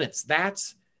 3 minutes,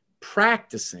 that's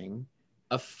practicing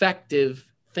effective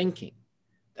thinking.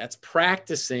 That's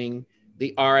practicing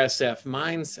the RSF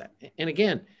mindset. And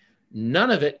again,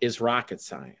 none of it is rocket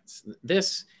science.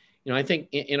 This I think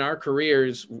in our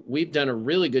careers, we've done a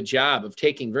really good job of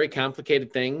taking very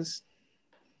complicated things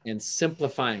and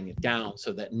simplifying it down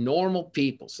so that normal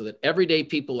people, so that everyday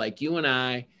people like you and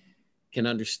I can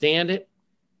understand it,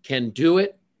 can do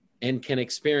it, and can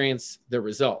experience the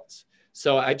results.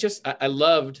 So I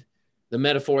loved the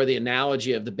metaphor, the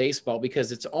analogy of the baseball,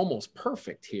 because it's almost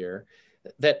perfect here.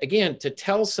 That again, to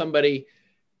tell somebody,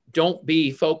 don't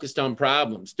be focused on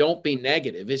problems, don't be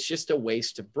negative, it's just a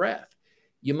waste of breath.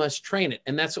 You must train it.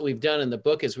 And that's what we've done in the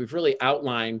book, is we've really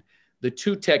outlined the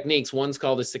two techniques. One's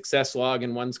called a success log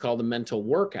and one's called a mental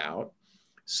workout,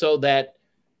 so that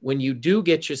when you do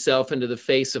get yourself into the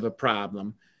face of a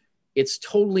problem, it's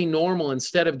totally normal.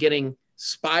 Instead of getting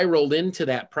spiraled into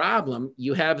that problem,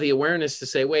 you have the awareness to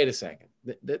say, wait a second,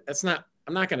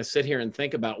 I'm not going to sit here and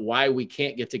think about why we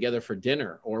can't get together for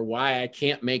dinner or why I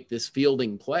can't make this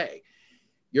fielding play.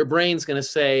 Your brain's going to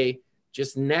say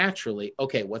just naturally,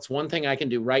 okay, what's one thing I can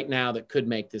do right now that could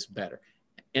make this better?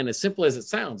 And as simple as it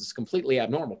sounds, it's completely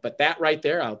abnormal. But that right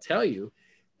there, I'll tell you,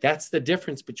 that's the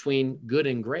difference between good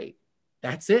and great.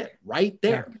 That's it right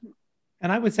there. Yeah.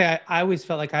 And I would say I always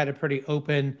felt like I had a pretty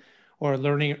open or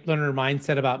learner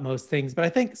mindset about most things, but I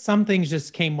think some things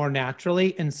just came more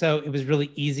naturally. And so it was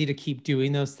really easy to keep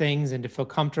doing those things and to feel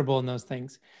comfortable in those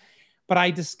things. But I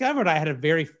discovered I had a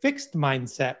very fixed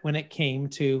mindset when it came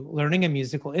to learning a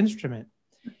musical instrument.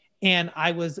 And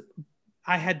I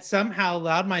had somehow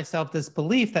allowed myself this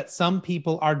belief that some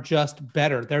people are just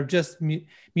better. They're just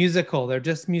musical. They're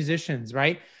just musicians,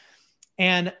 right?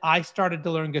 And I started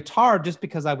to learn guitar just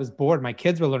because I was bored. My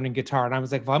kids were learning guitar. And I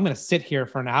was like, well, I'm going to sit here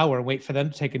for an hour and wait for them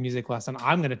to take a music lesson.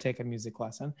 I'm going to take a music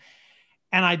lesson.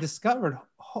 And I discovered,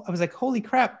 I was like, holy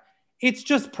crap, it's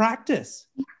just practice.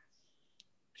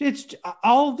 It's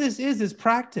all this is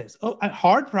practice. Oh,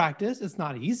 hard practice. It's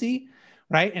not easy,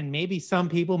 right? And maybe some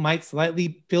people might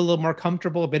slightly feel a little more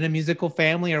comfortable, been a musical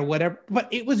family or whatever, but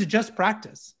it was just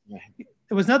practice. Yeah.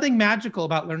 There was nothing magical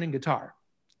about learning guitar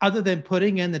other than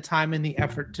putting in the time and the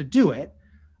effort to do it.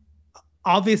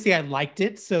 Obviously, I liked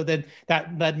it, so then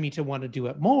that led me to want to do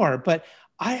it more. But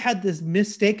I had this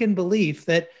mistaken belief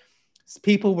that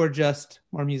people were just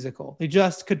more musical. They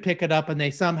just could pick it up and they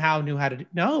somehow knew how to do.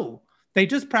 No, they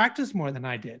just practiced more than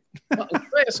I did. Well,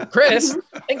 Chris,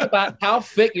 think about how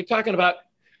fit you're talking about.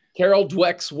 Carol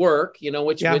Dweck's work,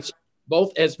 which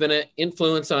both has been an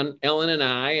influence on Ellen and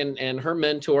I, and her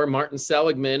mentor, Martin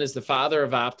Seligman, is the father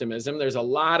of optimism. There's a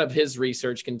lot of his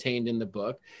research contained in the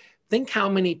book. Think how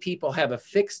many people have a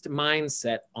fixed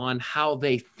mindset on how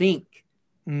they think.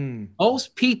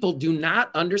 Most people do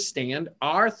not understand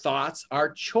our thoughts,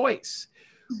 our choice.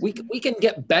 We can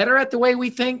get better at the way we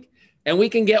think, and we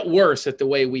can get worse at the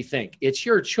way we think. It's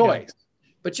your choice. Yeah.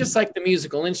 But just like the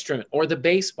musical instrument or the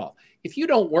baseball, if you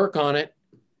don't work on it,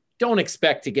 don't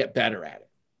expect to get better at it.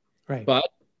 Right. But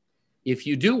if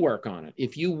you do work on it,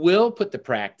 if you will put the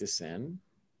practice in,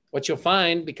 what you'll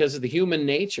find, because of the human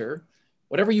nature,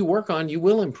 whatever you work on, you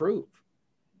will improve.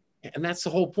 And that's the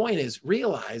whole point, is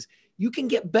realize you can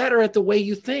get better at the way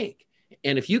you think.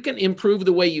 And if you can improve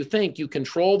the way you think, you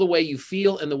control the way you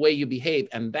feel and the way you behave.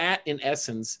 And that, in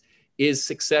essence, is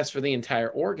success for the entire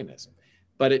organism.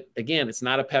 But it's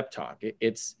not a pep talk.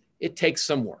 It takes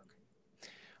some work.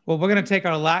 Well, we're going to take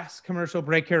our last commercial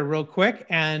break here real quick,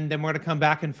 and then we're going to come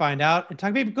back and find out and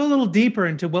talk, maybe go a little deeper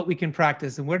into what we can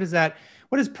practice and what does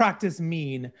practice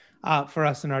mean for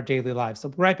us in our daily lives.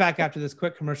 So right back after this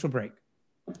quick commercial break.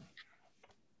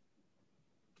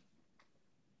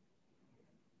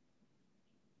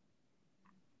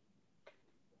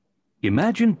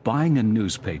 Imagine buying a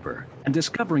newspaper and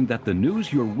discovering that the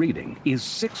news you're reading is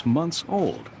 6 months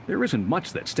old. There isn't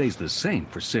much that stays the same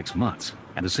for 6 months.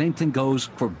 And the same thing goes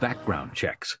for background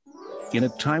checks. In a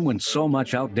time when so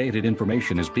much outdated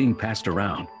information is being passed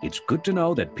around, it's good to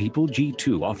know that People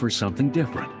G2 offers something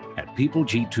different. At People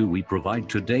G2, we provide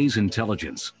today's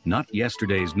intelligence, not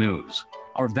yesterday's news.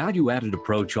 Our value-added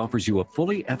approach offers you a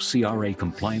fully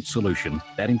FCRA-compliant solution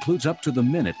that includes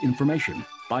up-to-the-minute information.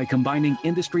 By combining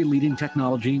industry-leading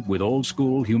technology with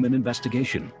old-school human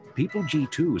investigation, People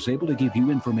G2 is able to give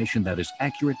you information that is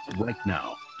accurate right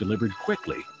now, delivered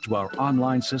quickly to our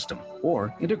online system,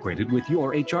 or integrated with your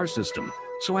HR system.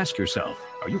 So ask yourself,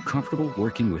 are you comfortable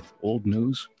working with old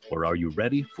news, or are you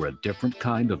ready for a different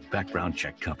kind of background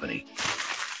check company?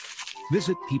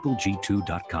 Visit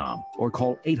peopleg2.com or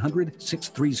call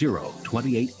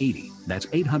 800-630-2880. That's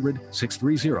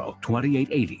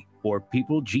 800-630-2880 or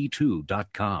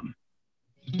peopleg2.com.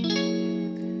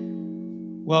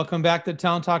 Welcome back to the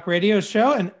Talent Talk Radio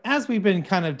Show. And as we've been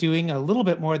kind of doing a little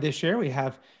bit more this year, we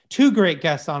have two great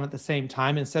guests on at the same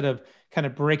time instead of kind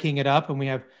of breaking it up. And we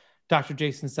have Dr.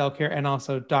 Jason Selk here and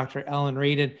also Dr. Ellen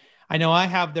Reed. And I know I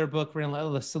have their book,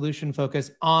 Relentless Solution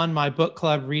Focus, on my book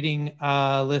club reading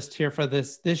list here for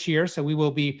this year. So we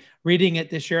will be reading it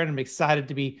this year, and I'm excited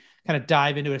to be kind of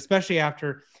dive into it, especially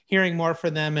after hearing more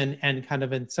from them and kind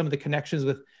of in some of the connections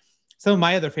with some of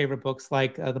my other favorite books,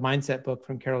 like the Mindset book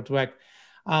from Carol Dweck.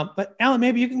 But Ellen,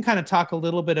 maybe you can kind of talk a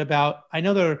little bit about, I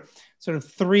know there are sort of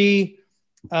three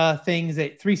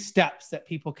steps that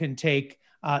people can take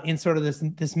in sort of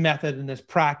this method and this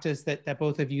practice that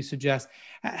both of you suggest.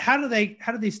 How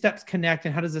do these steps connect,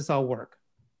 and how does this all work?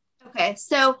 Okay,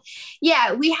 so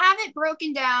yeah, we have it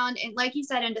broken down, and like you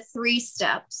said, into 3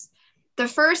 steps. The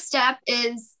first step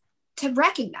is to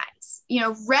recognize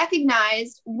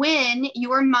when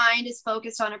your mind is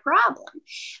focused on a problem,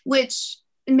 which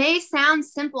may sound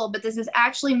simple, but this is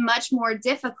actually much more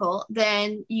difficult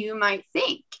than you might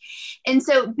think. And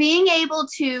so being able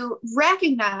to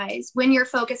recognize when you're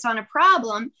focused on a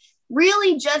problem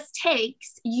really just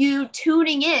takes you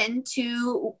tuning in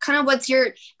to kind of what's your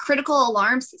critical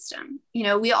alarm system.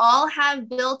 We all have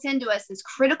built into us this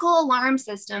critical alarm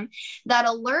system that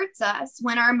alerts us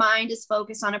when our mind is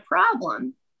focused on a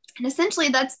problem. And essentially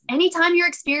that's anytime you're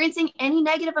experiencing any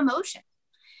negative emotion.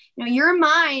 Your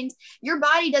mind, your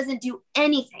body doesn't do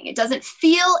anything. It doesn't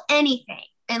feel anything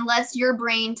unless your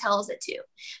brain tells it to.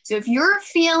 So if you're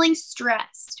feeling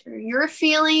stressed, or you're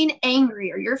feeling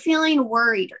angry, or you're feeling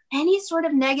worried, or any sort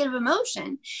of negative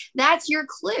emotion, that's your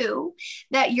clue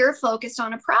that you're focused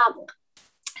on a problem.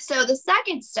 So the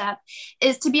second step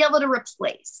is to be able to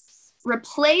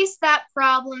replace that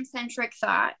problem-centric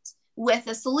thought with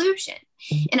a solution.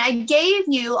 And I gave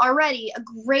you already a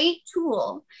great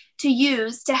tool to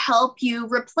use to help you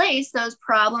replace those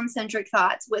problem-centric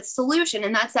thoughts with solution.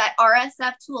 And that's that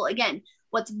RSF tool. Again,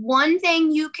 what's one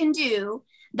thing you can do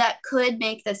that could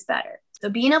make this better? So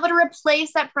being able to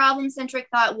replace that problem-centric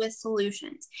thought with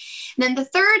solutions. And then the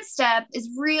third step is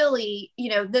really,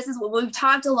 this is what we've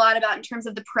talked a lot about in terms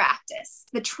of the practice,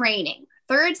 the training.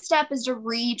 Third step is to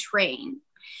retrain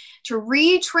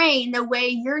the way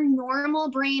your normal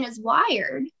brain is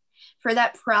wired for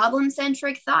that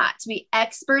problem-centric thought, to be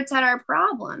experts at our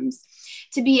problems,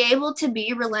 to be able to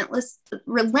be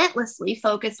relentlessly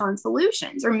focused on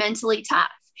solutions, or mentally tough.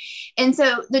 And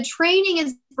so the training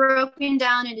is broken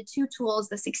down into 2 tools,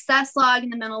 the success log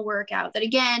and the mental workout, that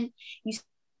again, you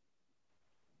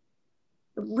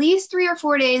at least 3 or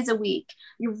 4 days a week,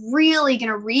 you're really going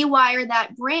to rewire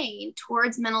that brain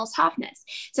towards mental toughness.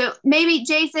 So maybe,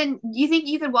 Jason, you think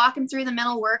you could walk him through the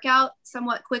mental workout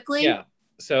somewhat quickly? Yeah.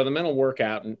 So the mental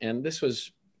workout, and this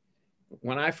was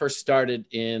when I first started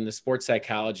in the sports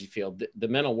psychology field, the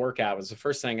mental workout was the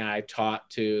first thing I taught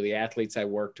to the athletes I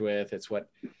worked with. It's what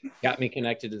got me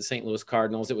connected to the St. Louis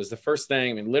Cardinals. It was the first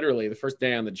thing, literally the first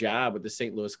day on the job with the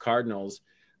St. Louis Cardinals.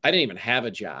 I didn't even have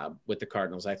a job with the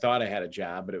Cardinals. I thought I had a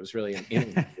job, but it was really an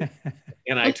interview.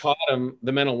 And I taught them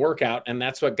the mental workout, and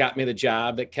that's what got me the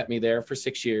job that kept me there for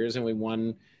 6 years. And we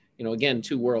won, again,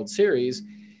 2 World Series.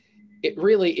 It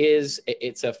really is,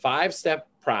 it's a 5-step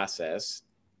process.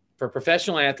 For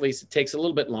professional athletes, it takes a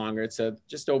little bit longer. It's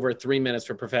just over 3 minutes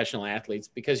for professional athletes,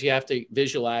 because you have to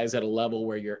visualize at a level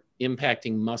where you're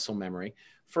impacting muscle memory.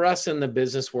 For us in the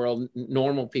business world,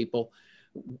 normal people,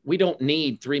 we don't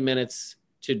need 3 minutes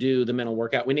to do the mental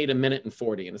workout. We need 1 minute and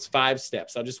 40, and it's 5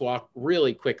 steps. I'll just walk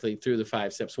really quickly through the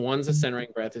 5 steps. One's a centering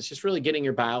breath. It's just really getting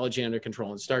your biology under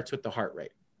control. It starts with the heart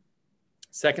rate.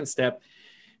 Second step,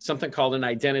 something called an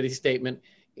identity statement.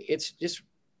 It's just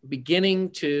beginning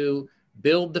to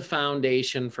build the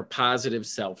foundation for positive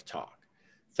self-talk.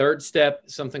 Third step,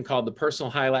 something called the personal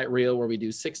highlight reel, where we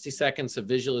do 60 seconds of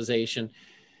visualization.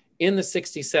 In the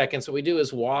 60 seconds, what we do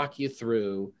is walk you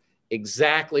through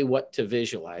exactly what to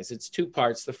visualize. It's 2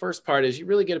 parts. The first part is you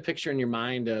really get a picture in your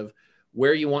mind of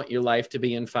where you want your life to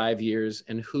be in 5 years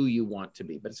and who you want to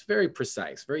be, but it's very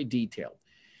precise, very detailed.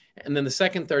 And then the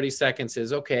second 30 seconds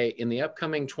is, okay, in the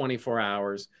upcoming 24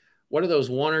 hours, what are those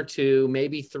 1 or 2,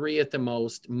 maybe 3 at the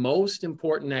most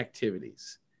important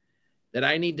activities that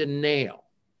I need to nail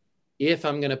if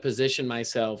I'm going to position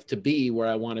myself to be where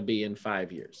I want to be in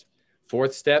 5 years?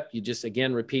 Fourth step, you just,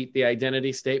 again, repeat the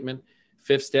identity statement.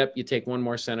 Fifth step, you take 1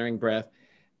 more centering breath.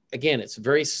 Again, it's a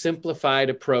very simplified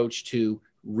approach to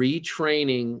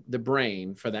retraining the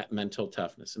brain for that mental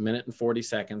toughness. 1 minute and 40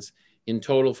 seconds in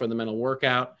total for the mental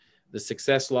workout. The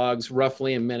success logs,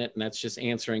 roughly 1 minute, and that's just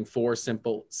answering 4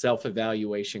 simple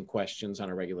self-evaluation questions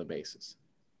on a regular basis.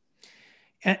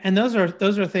 And those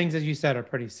are things, as you said, are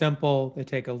pretty simple. They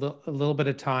take a little bit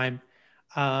of time.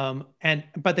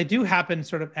 But they do happen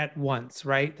sort of at once,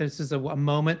 right? This is a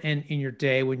moment in your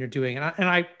day when you're doing it. And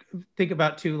I think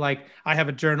about too, like I have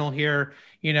a journal here,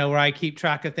 where I keep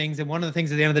track of things. And one of the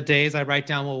things at the end of the day is I write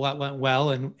down, well, what went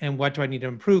well and what do I need to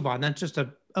improve on? That's just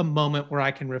a moment where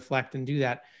I can reflect and do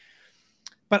that.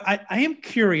 But I am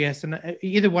curious, and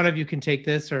either one of you can take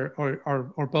this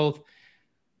or both.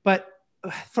 But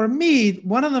for me,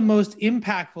 one of the most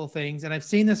impactful things, and I've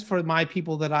seen this for my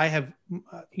people that I have,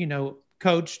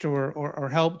 coached or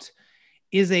helped,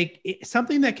 is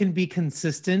something that can be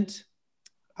consistent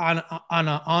on an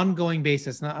ongoing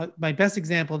basis. Now, my best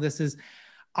example of this is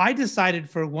I decided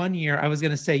for 1 year I was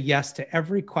going to say yes to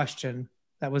every question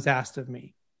that was asked of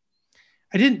me.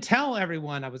 I didn't tell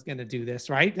everyone I was going to do this,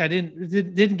 right? I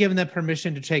didn't give them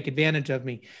permission to take advantage of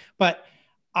me, but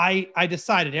I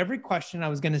decided every question I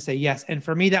was going to say yes. And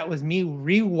for me, that was me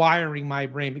rewiring my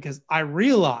brain, because I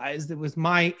realized it was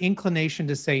my inclination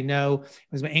to say no.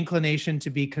 It was my inclination to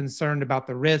be concerned about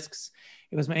the risks.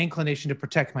 It was my inclination to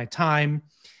protect my time.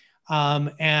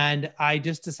 And I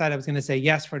just decided I was going to say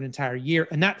yes for an entire year.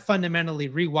 And that fundamentally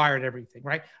rewired everything,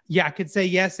 right? Yeah, I could say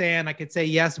yes, and I could say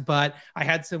yes, but I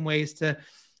had some ways to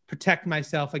protect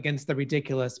myself against the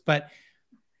ridiculous. But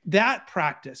that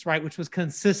practice, right, which was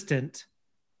consistent,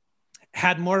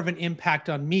 had more of an impact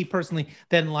on me personally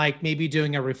than like maybe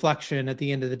doing a reflection at the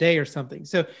end of the day or something.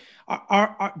 So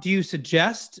do you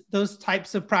suggest those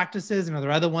types of practices? And are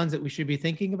there other ones that we should be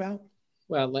thinking about?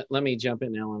 Well, let me jump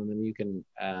in, Ellen, and then you can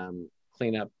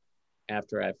clean up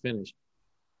after I finish.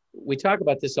 We talk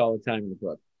about this all the time in the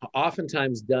book.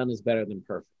 Oftentimes done is better than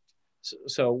perfect.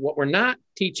 So what we're not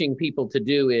teaching people to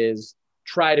do is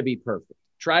try to be perfect.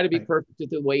 Try to be perfect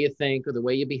at the way you think or the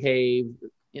way you behave.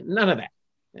 None of that.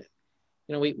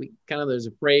 We kind of, there's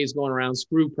a phrase going around,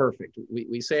 screw perfect.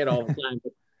 We say it all the time.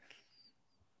 But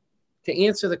to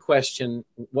answer the question,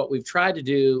 what we've tried to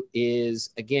do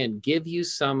is, again, give you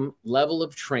some level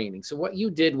of training. So what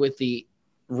you did with the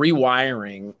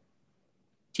rewiring,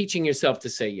 teaching yourself to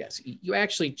say yes, you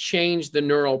actually changed the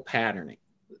neural patterning.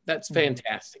 That's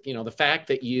fantastic. The fact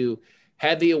that you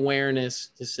had the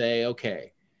awareness to say,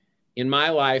 okay, in my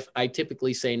life, I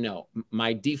typically say no.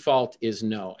 My default is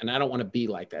no, and I don't want to be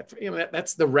like that.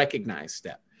 That's the recognize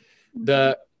step.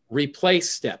 The replace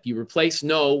step, you replace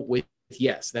no with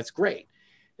yes. That's great.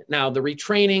 Now, the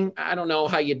retraining, I don't know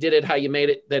how you did it, how you made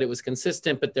it, that it was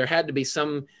consistent, but there had to be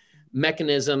some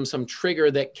mechanism, some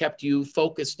trigger that kept you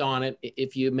focused on it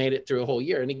if you made it through a whole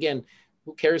year. And again,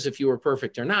 who cares if you were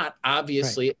perfect or not?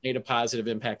 Obviously, It made a positive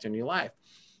impact on your life.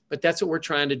 But that's what we're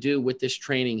trying to do with this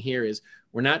training here is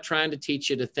we're not trying to teach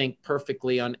you to think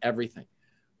perfectly on everything.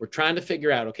 We're trying to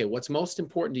figure out, okay, what's most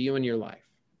important to you in your life?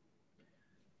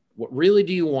 What really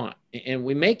do you want? And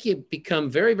we make you become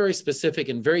very, very specific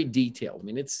and very detailed. I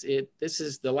mean, this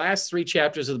is the last 3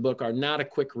 chapters of the book are not a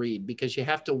quick read because you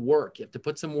have to work. You have to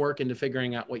put some work into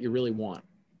figuring out what you really want.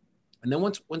 And then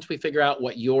once we figure out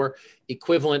what your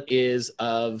equivalent is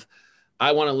of,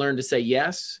 I want to learn to say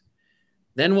yes,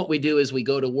 then what we do is we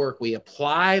go to work. We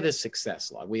apply the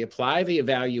success log. We apply the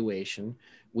evaluation.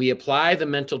 We apply the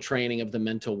mental training of the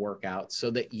mental workout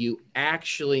so that you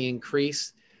actually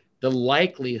increase the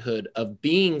likelihood of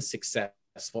being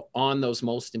successful on those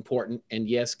most important and,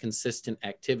 yes, consistent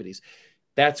activities.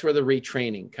 That's where the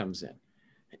retraining comes in.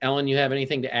 Ellen, you have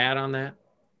anything to add on that?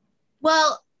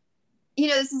 Well,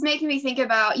 this is making me think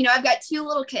about, I've got 2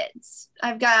 little kids.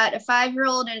 I've got a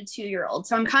 5-year-old and a 2-year-old.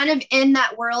 So I'm kind of in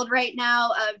that world right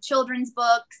now of children's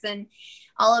books and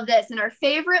all of this. And our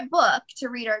favorite book to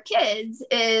read our kids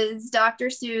is Dr.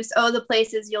 Seuss, Oh, the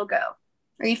Places You'll Go.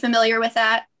 Are you familiar with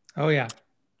that? Oh, yeah.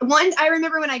 I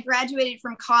remember when I graduated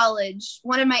from college,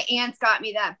 one of my aunts got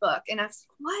me that book. And I was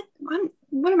like,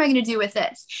 what am I going to do with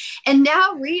this? And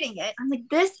now reading it, I'm like,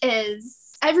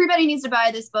 everybody needs to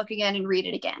buy this book again and read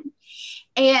it again.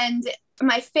 And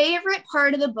my favorite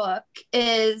part of the book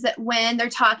is when they're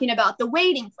talking about the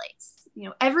waiting place.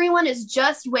 Everyone is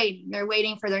just waiting. They're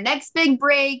waiting for their next big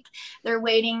break. They're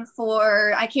waiting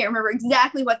for, I can't remember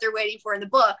exactly what they're waiting for in the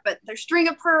book, but their string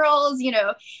of pearls,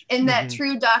 in that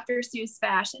true Dr. Seuss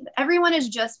fashion. Everyone is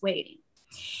just waiting.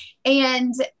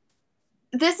 And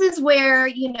this is where,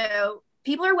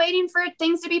 people are waiting for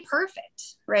things to be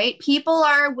perfect, right? People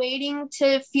are waiting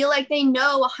to feel like they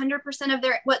know 100% of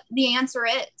what the answer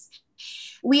is.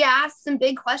 We ask some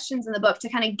big questions in the book to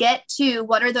kind of get to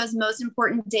what are those most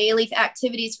important daily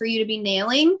activities for you to be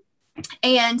nailing.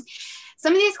 And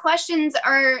some of these questions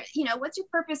are, what's your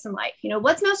purpose in life?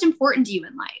 What's most important to you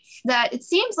in life? That it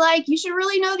seems like you should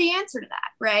really know the answer to that,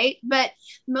 right? But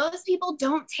most people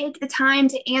don't take the time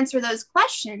to answer those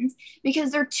questions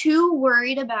because they're too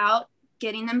worried about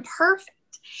getting them perfect.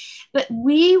 But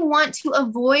we want to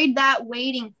avoid that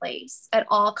waiting place at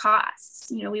all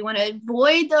costs. You know, we want to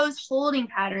avoid those holding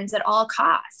patterns at all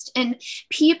costs. And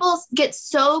people get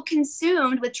so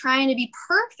consumed with trying to be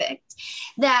perfect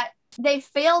that they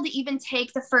fail to even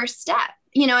take the first step.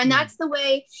 You know, and that's the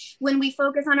way when we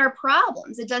focus on our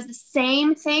problems, it does the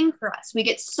same thing for us. We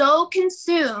get so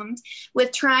consumed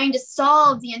with trying to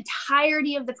solve the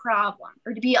entirety of the problem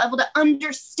or to be able to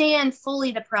understand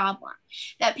fully the problem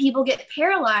that people get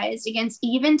paralyzed against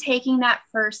even taking that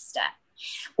first step.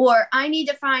 Or I need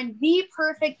to find the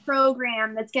perfect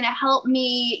program that's going to help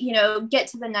me, you know, get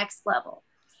to the next level.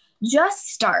 Just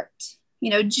start. You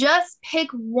know, just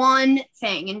pick one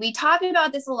thing. And we talk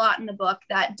about this a lot in the book,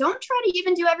 that don't try to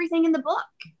even do everything in the book.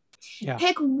 Yeah.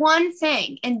 Pick one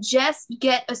thing and just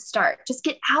get a start. Just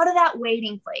get out of that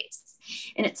waiting place.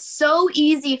 And it's so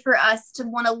easy for us to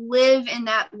want to live in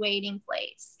that waiting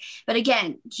place. But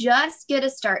again, just get a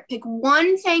start. Pick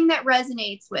one thing that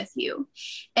resonates with you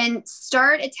and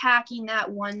start attacking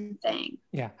that one thing.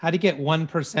 Yeah. How to get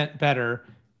 1% better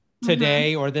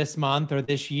today or this month or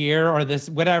this year or this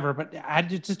whatever, but I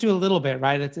just do a little bit,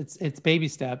 right? It's baby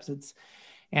steps.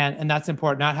 And that's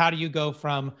important. Not how do you go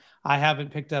from I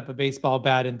haven't picked up a baseball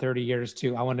bat in 30 years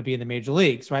to I want to be in the major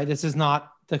leagues, right? This is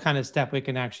not the kind of step we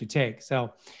can actually take.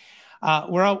 So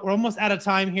we're almost out of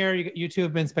time here. You two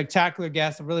have been spectacular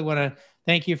guests. I really want to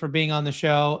thank you for being on the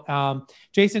show.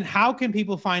 Jason, how can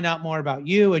people find out more about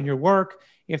you and your work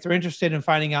if they're interested in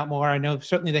finding out more? I know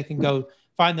certainly they can go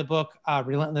find the book,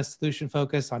 Relentless Solution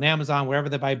Focus, on Amazon, wherever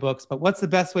they buy books. But what's the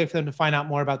best way for them to find out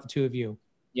more about the two of you?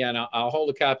 Yeah, and I'll hold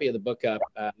a copy of the book up.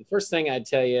 The first thing I'd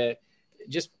tell you,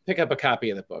 just pick up a copy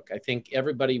of the book. I think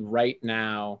everybody right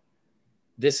now,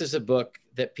 this is a book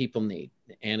that people need.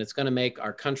 And it's going to make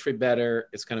our country better.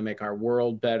 It's going to make our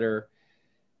world better.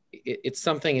 It's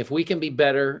something, if we can be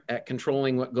better at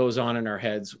controlling what goes on in our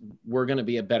heads, we're going to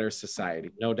be a better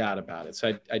society, no doubt about it.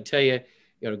 So I'd tell you,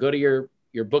 go to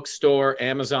your bookstore,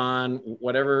 Amazon,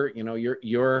 whatever,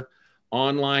 your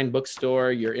online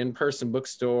bookstore, your in-person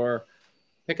bookstore,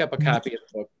 pick up a copy of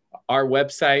the book. Our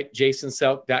website,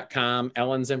 jasonselk.com,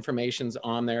 Ellen's information's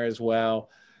on there as well.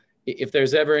 If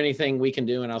there's ever anything we can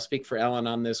do, and I'll speak for Ellen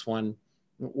on this one,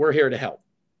 we're here to help,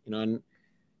 and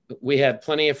we have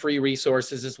plenty of free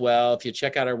resources as well. If you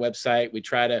check out our website, we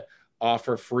try to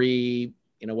offer free,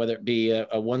 whether it be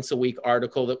a once a week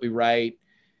article that we write,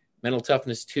 Mental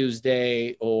Toughness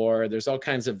Tuesday, or there's all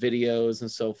kinds of videos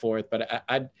and so forth. But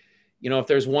if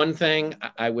there's one thing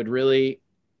I would really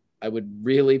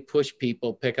push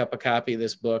people, pick up a copy of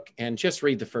this book and just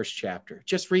read the first chapter.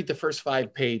 Just read the first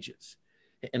 5 pages.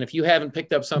 And if you haven't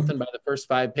picked up something by the first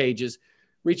 5 pages,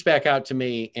 reach back out to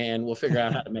me and we'll figure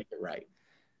out how to make it right.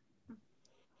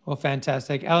 Well,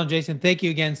 fantastic. Ellen, Jason, thank you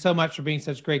again so much for being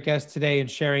such great guests today and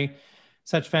sharing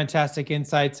such fantastic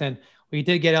insights. And we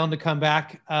did get Ellen to come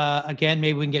back again.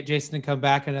 Maybe we can get Jason to come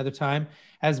back another time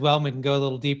as well, and we can go a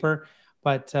little deeper.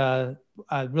 But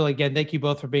really, again, thank you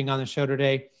both for being on the show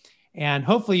today. And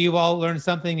hopefully you all learned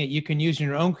something that you can use in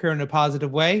your own career in a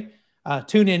positive way.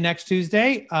 Tune in next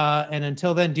Tuesday. And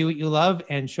until then, do what you love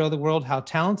and show the world how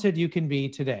talented you can be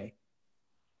today.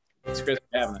 Thanks, Chris,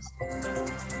 for having us.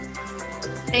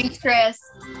 Thanks, Chris.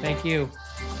 Thank you.